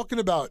even talking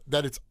about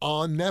that it's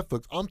on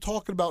Netflix. I'm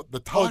talking about the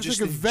Toxic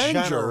just in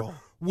Avenger general.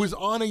 was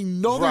on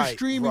another Right,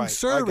 streaming right. I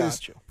service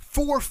got you.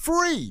 for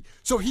free.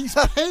 So he's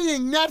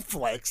paying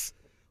Netflix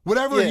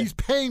whatever Yeah. he's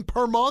paying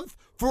per month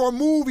for a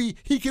movie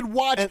he could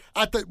watch And-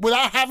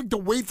 without having to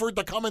wait for it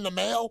to come in the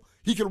mail.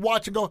 He could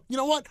watch and go, you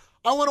know what?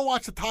 I want to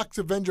watch the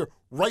Toxic Avenger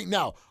right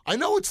now. I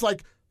know it's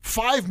like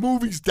 5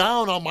 movies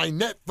down on my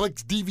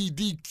Netflix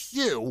DVD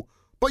queue,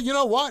 but you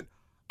know what?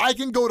 I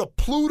can go to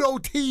Pluto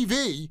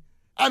TV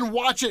and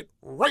watch it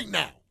right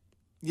now,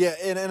 Yeah,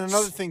 and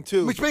another thing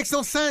too. which makes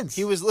no sense.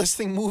 He was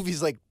listing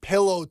movies like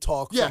Pillow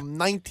Talk Yeah. from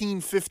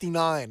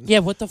 1959. Yeah,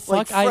 what the fuck?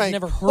 Like, I've Frank,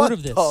 never heard what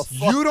of this. the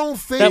fuck? You don't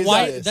think That is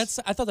why? this?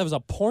 I thought that was a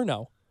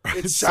porno.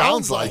 It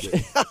sounds like it.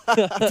 It's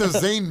a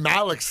Zayn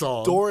Malik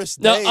song. Doris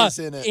No, Day is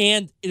in it.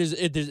 and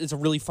it's a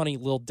really funny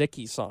Lil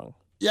Dicky song.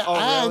 Yeah, Oh,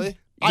 and really?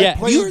 I Yeah,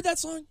 played, you heard that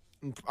song?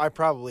 I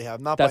probably have,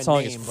 not That by song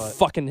name, is but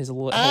fucking and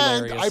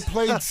hilarious. I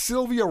played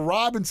Sylvia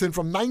Robinson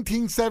from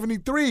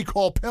 1973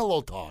 called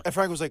Pillow Talk. and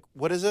Frank was like,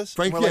 "What is this?"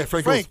 Frank, And we're yeah, like,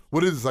 Frank goes,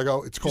 "What is this?" I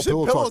go, "It's called said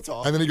Pillow Pillow Talk.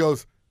 Talk. And then he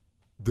goes,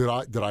 "Did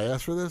I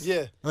ask for this?"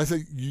 Yeah. And I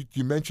said,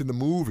 "You mentioned the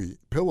movie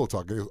Pillow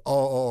Talk." And he goes,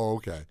 "Oh,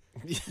 okay."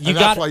 you And got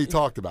that's why he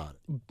talked about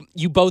it.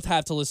 you both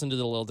have to listen to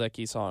the Lil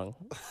Dicky song,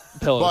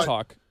 Pillow But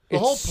Talk. The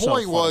It's whole so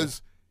point funny.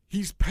 was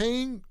he's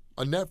paying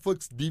a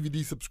Netflix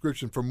DVD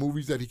subscription for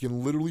movies that he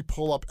can literally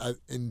pull up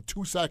in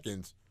 2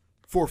 seconds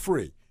for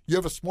free. You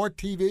have a smart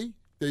TV?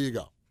 There you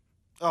go.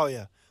 Oh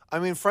yeah. I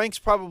mean, Frank's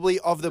probably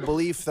of the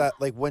belief that,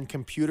 like, when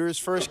computers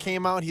first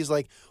came out, he's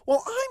like,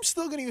 "Well, I'm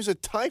still going to use a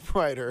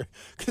typewriter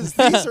because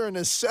these are a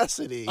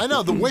necessity." I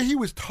know. The way he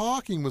was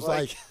talking was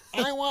Like-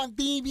 like, I want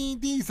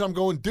DVDs. And I'm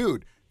going,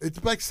 dude,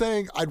 it's like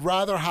saying I'd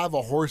rather have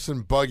a horse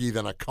and buggy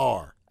than a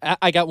car.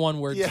 I got one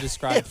word Yeah, to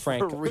describe yeah,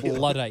 Frank: for real.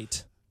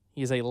 Luddite.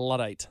 He's a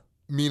Luddite.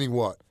 Meaning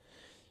what?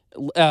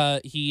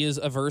 He is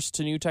averse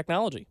to new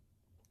technology.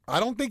 I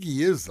don't think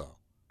he is, though.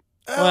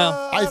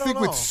 Well, I don't think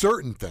with know.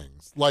 certain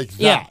things like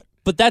Yeah, that.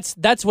 but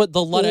that's what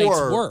the Luddites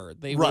Or- were.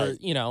 They were,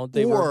 right.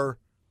 they were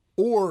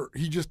Or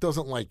he just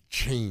doesn't like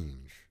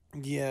change.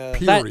 Yeah.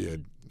 That-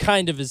 Period.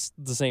 kind of is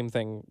the same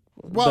thing.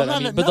 Well, but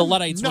not- but the not-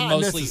 Luddites were not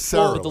mostly.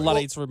 necessarily. But the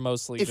Luddites were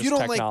mostly if just you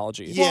don't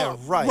technology. like, yeah, Well,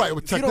 right. right,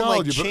 with If you don't like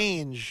technology, but-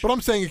 change. But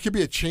I'm saying it could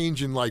be a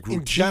change in like In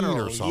routine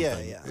general, or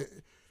something. yeah.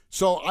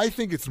 So I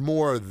think it's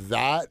more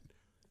that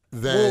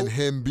than Well-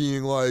 him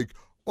being like,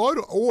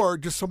 or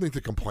just something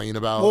to complain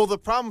about. Well, the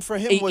problem for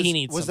him He was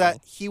needs that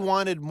something. he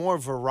wanted more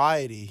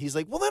variety. He's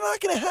like, "Well, they're not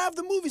going to have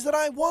the movies that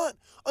I want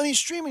on these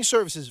streaming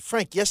services."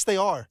 Frank, yes, they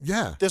are.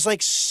 yeah. There's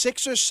like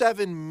 6 or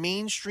 7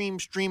 mainstream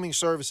streaming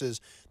services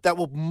that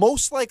will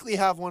most likely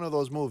have one of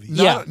those movies.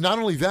 Not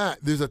only that,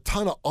 there's a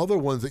ton of other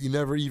ones that you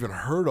never even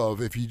heard of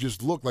if you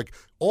just look. Like,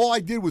 all I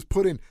did was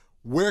put in,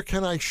 where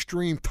can I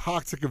stream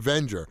Toxic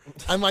Avenger?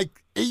 And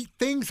like 8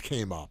 things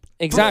came up.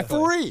 Exactly.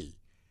 For free.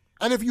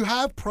 And if you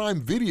have Prime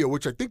Video,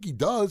 which I think he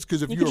does,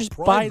 because if You you're can a just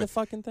Prime buy the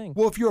fucking thing.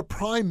 well, if you're a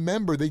Prime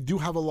member, they do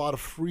have a lot of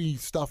free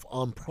stuff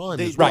on Prime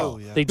They as do,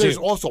 well. yeah. They There's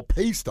do. also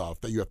pay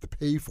stuff that you have to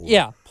pay for.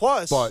 Yeah.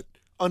 Plus, But-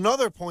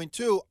 another point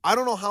too, I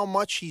don't know how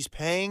much he's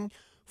paying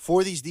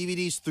for these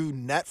DVDs through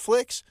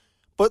Netflix,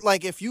 but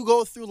like if you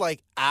go through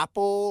like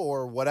Apple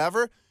or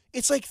whatever,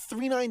 it's like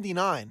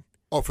 $3.99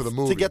 Oh, for the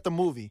movie. to get the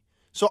movie.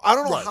 So I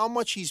don't know Right. how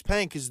much he's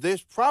paying because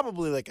there's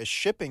probably like a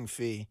shipping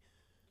fee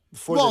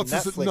for well, the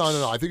it's Netflix.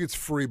 no. I think it's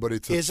free, but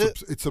it's a Is it?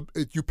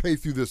 you pay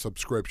through the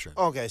subscription.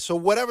 Okay, so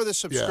whatever the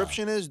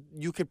subscription is,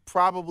 you could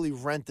probably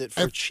rent it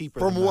for And cheaper.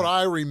 From than what that.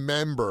 I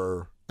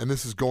remember, and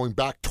this is going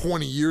back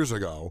 20 years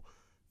ago,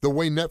 the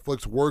way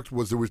Netflix worked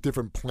was there was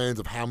different plans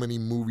of how many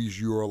movies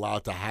you were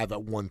allowed to have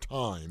at one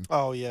time.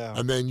 Oh yeah.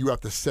 And then you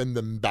have to send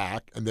them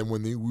back, and then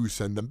when you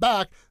send them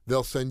back,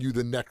 they'll send you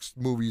the next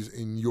movies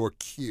in your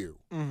queue.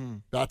 Mm-hmm.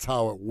 That's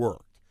how it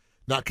worked.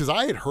 Now, because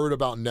I had heard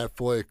about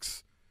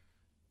Netflix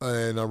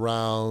in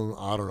around,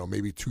 I don't know,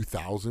 maybe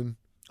 2000,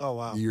 Oh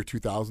wow. the year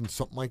 2000,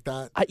 something like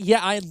that.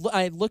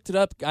 I looked it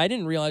up. I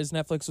didn't realize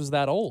Netflix was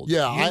that old.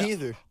 Yeah, Me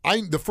neither.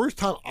 the first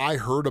time I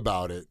heard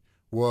about it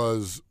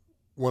was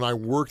when I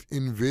worked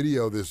in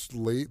video. This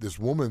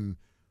woman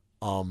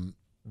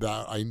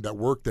that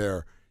worked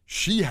there,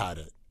 she had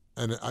it,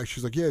 and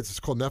she's like, "Yeah, it's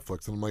called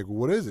Netflix." And I'm like,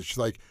 "What is it?" She's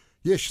like,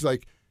 "Yeah." She's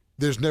like,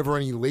 "There's never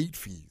any late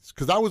fees,"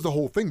 because that was the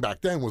whole thing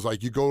back then. Was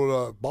like, you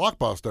go to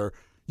Blockbuster,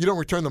 you don't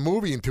return the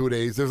movie in 2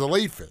 days, there's a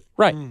late fee.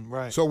 Right.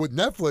 Right. So with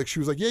Netflix, she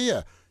was like,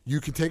 "Yeah, you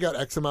can take out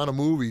X amount of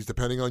movies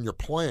depending on your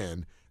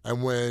plan,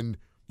 and when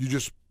you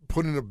just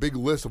put in a big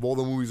list of all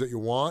the movies that you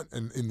want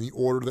and in the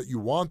order that you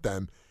want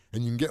them,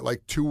 and you can get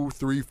like 2,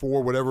 3,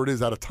 4, whatever it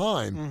is at a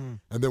time,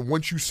 and then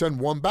once you send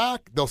one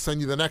back, they'll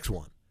send you the next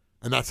one,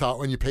 and that's how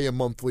when you pay a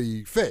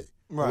monthly fee,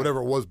 or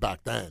whatever it was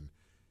back then.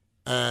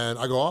 And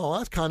I go, oh,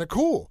 that's kind of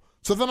cool.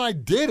 So then I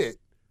did it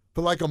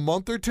for like a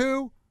month or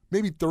two,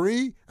 maybe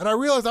 3, and I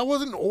realized I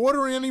wasn't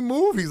ordering any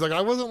movies. Like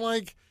I wasn't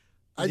like,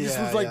 I just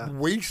was like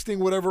wasting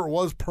whatever it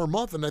was per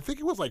month, and I think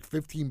it was like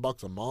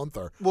 $15 a month,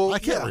 or I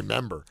can't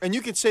remember. And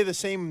you could say the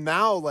same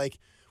now, like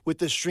with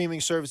the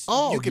streaming service.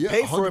 You can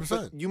pay for 100%. It,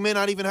 but you may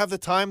not even have the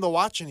time to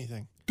watch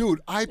anything.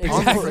 Dude, I pay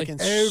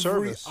for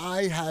service.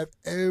 I have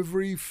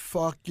every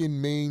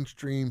fucking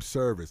mainstream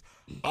service.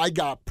 I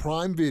got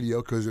Prime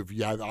Video because if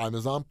you have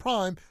Amazon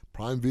Prime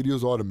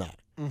Video's automatic.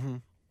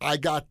 I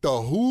got the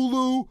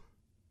Hulu,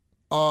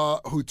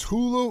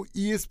 Hulu,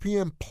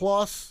 ESPN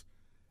Plus,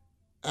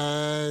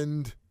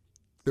 and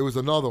there was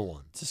another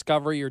one.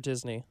 Discovery or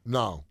Disney?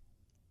 No,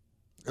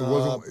 it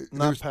wasn't.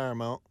 Not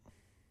Paramount.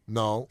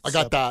 No, I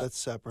got that. That's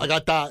separate. I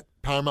got that.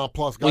 Paramount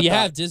Plus. Well, you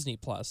have Disney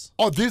Plus.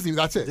 Oh, Disney.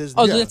 That's it.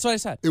 Disney. Oh, that's what I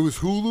said. It was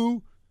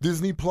Hulu,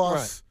 Disney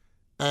Plus,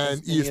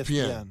 and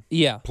ESPN.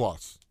 Yeah.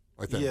 Plus,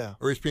 I think. Yeah.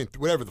 Or ESPN,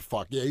 whatever the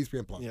fuck. Yeah,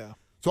 ESPN Plus. Yeah.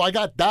 So I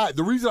got that.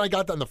 The reason I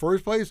got that in the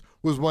first place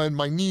was when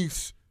my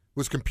niece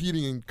was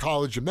competing in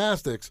college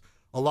gymnastics,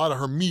 a lot of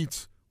her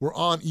meets were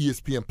on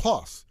ESPN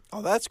Plus.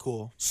 Oh, that's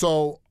cool.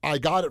 So I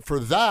got it for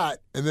that,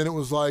 and then it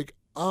was like,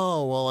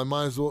 oh, well, I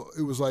might as well.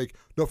 It was like,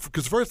 no,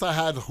 because first I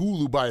had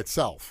Hulu by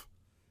itself.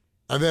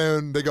 And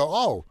then they go,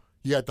 oh,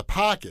 you got the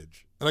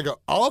package. And I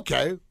go, oh,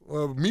 okay,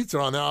 well, meats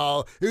are on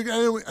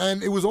there.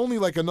 And it was only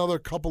like another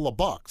couple of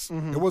bucks.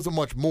 It wasn't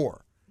much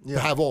more to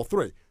have all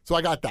 3. So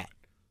I got that.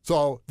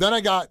 So then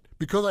I got,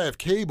 because I have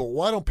cable,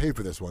 well, I don't pay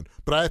for this one,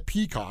 but I have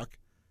Peacock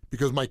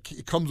because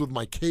it comes with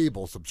my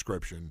cable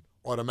subscription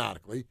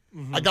automatically.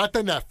 I got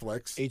the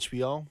Netflix.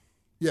 HBO?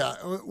 Yeah.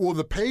 Well,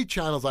 the pay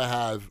channels I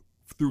have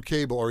through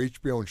cable are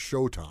HBO and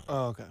Showtime.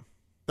 Oh, okay.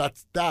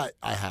 That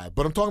I have.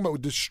 But I'm talking about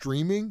with this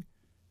streaming.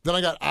 Then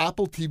I got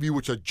Apple TV,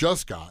 which I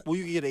just got. Well,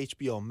 you can get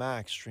HBO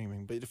Max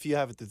streaming, but if you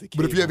have it through the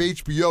cable. But if you have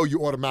HBO,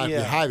 you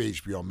automatically have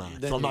HBO Max.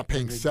 Then so I'm not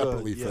paying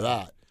separately for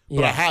that. Yeah.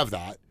 But I have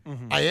that.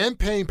 I am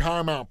paying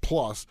Paramount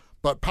Plus,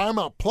 but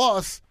Paramount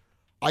Plus,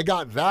 I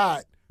got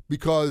that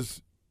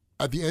because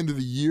at the end of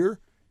the year,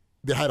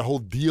 they had a whole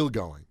deal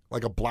going,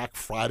 like a Black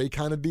Friday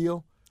kind of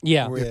deal.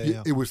 Yeah.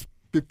 It was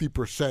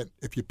 50%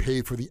 if you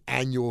paid for the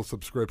annual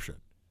subscription.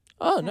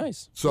 Oh,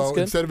 nice. So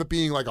instead of it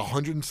being like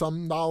 $100 and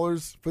some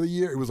for the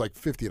year, it was like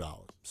 $50.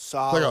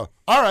 Solid. So I go,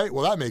 all right,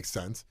 well that makes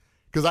sense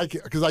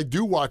because I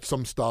do watch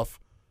some stuff.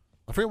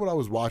 I forget what I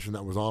was watching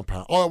that was on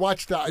Paramount. Oh, I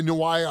watched that. You know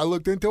why I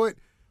looked into it?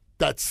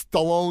 That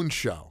Stallone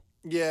show.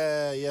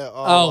 Yeah.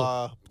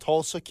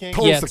 Tulsa King.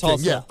 Tulsa King.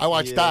 Tulsa. Yeah, I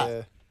watched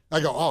that. I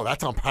go, oh,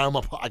 that's on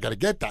Paramount. I got to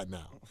get that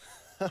now.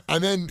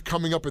 And then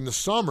coming up in the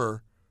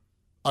summer,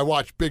 I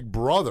watch Big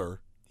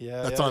Brother.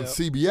 That's on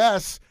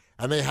CBS,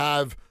 and they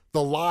have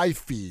the live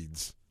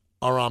feeds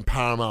are on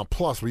Paramount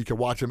Plus, where you can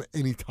watch them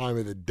any time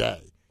of the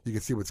day. You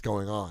can see what's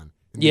going on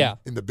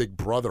in the Big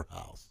Brother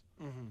house.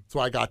 So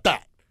I got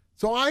that.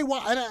 So I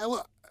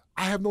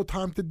have no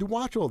time to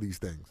watch all these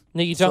things.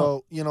 No, you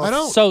don't. So, I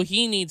don't. So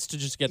he needs to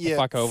just get the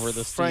fuck over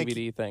this Frank,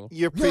 DVD thing.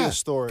 You're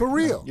prehistoric. For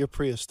real. Man. You're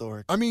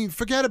prehistoric. I mean,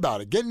 forget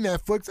about it. Get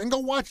Netflix and go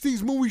watch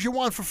these movies you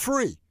want for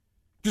free.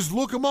 Just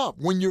look them up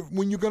when you're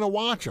going to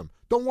watch them.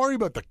 Don't worry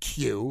about the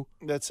queue.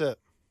 That's it.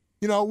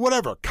 You know,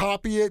 whatever.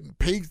 Copy it,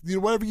 paste,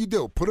 whatever you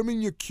do. Put them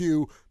in your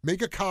queue,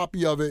 make a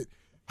copy of it,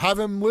 have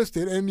them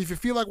listed, and if you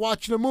feel like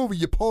watching a movie,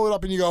 you pull it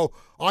up and you go,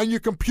 on your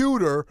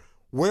computer,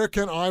 where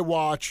can I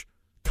watch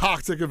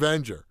Toxic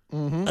Avenger?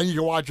 And you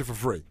can watch it for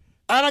free.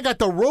 And I got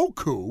the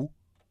Roku,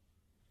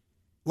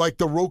 like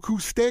the Roku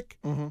stick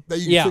that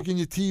you can stick in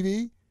your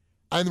TV.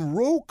 And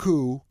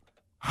Roku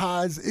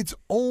has its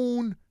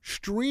own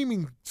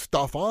streaming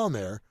stuff on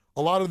there.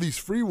 A lot of these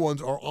free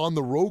ones are on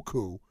the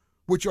Roku,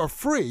 which are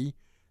free.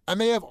 And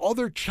they have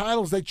other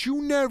channels that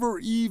you never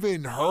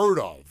even heard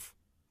of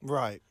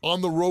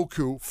on the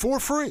Roku for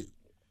free.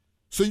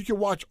 So you can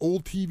watch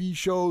old TV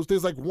shows.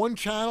 There's like one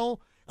channel,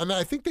 and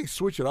I think they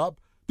switch it up.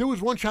 There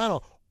was one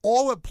channel,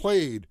 all it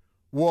played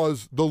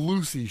was The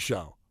Lucy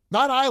Show.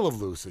 Not I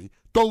Love Lucy,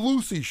 The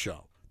Lucy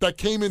Show that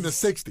came in the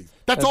 60s.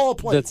 That's all it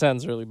played. That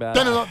sounds really bad.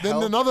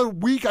 Then another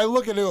week I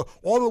look at it,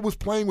 all it was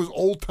playing was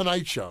old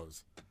Tonight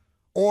shows.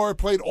 Or it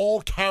played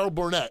all Carol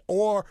Burnett.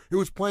 Or it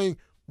was playing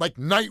like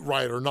Knight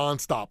Rider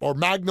nonstop or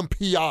Magnum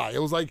PI.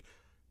 It was like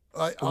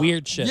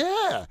weird shit.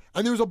 Yeah,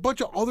 and there's a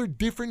bunch of other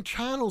different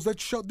channels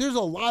that show. There's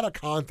a lot of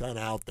content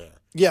out there.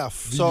 Yeah,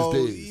 so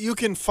days. you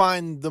can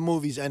find the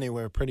movies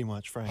anywhere, pretty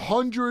much, Frank.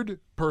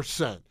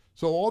 100%.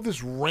 So all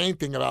this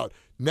ranting about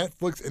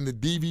Netflix and the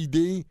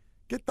DVD,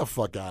 get the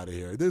fuck out of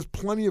here. There's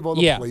plenty of other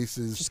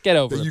places just get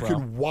over that it, you bro.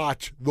 can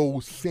watch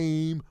those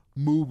same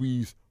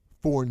movies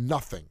for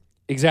nothing.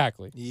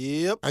 Exactly.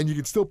 Yep. And you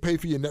can still pay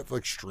for your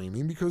Netflix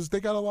streaming because they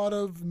got a lot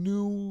of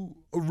new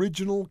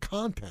original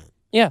content.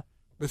 Yeah.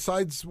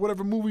 besides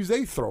whatever movies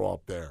they throw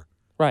up there.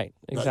 Right,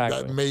 that-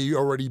 exactly. That may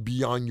already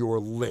be on your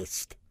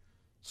list.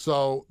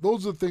 So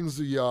those are the things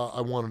that I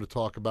wanted to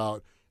talk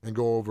about and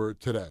go over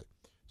today.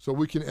 So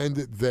we can end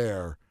it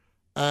there.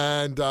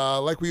 And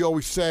like we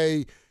always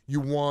say, you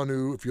want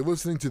to, if you're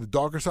listening to The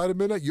Darker Side of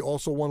Midnight, you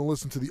also want to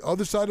listen to The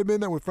Other Side of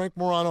Midnight with Frank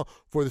Morano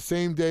for the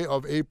same day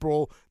of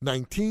April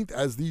 19th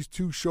as these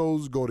two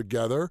shows go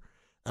together.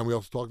 And we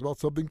also talked about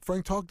something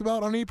Frank talked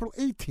about on April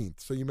 18th.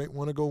 So you might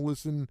want to go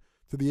listen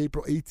to the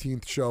April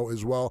 18th show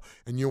as well.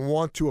 And you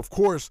want to, of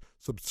course,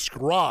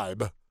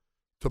 subscribe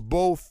to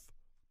both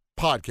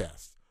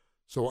podcasts.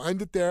 So we'll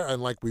end it there.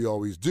 And like we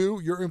always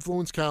do, your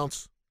influence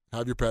counts.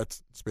 Have your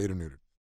pets spayed or neutered.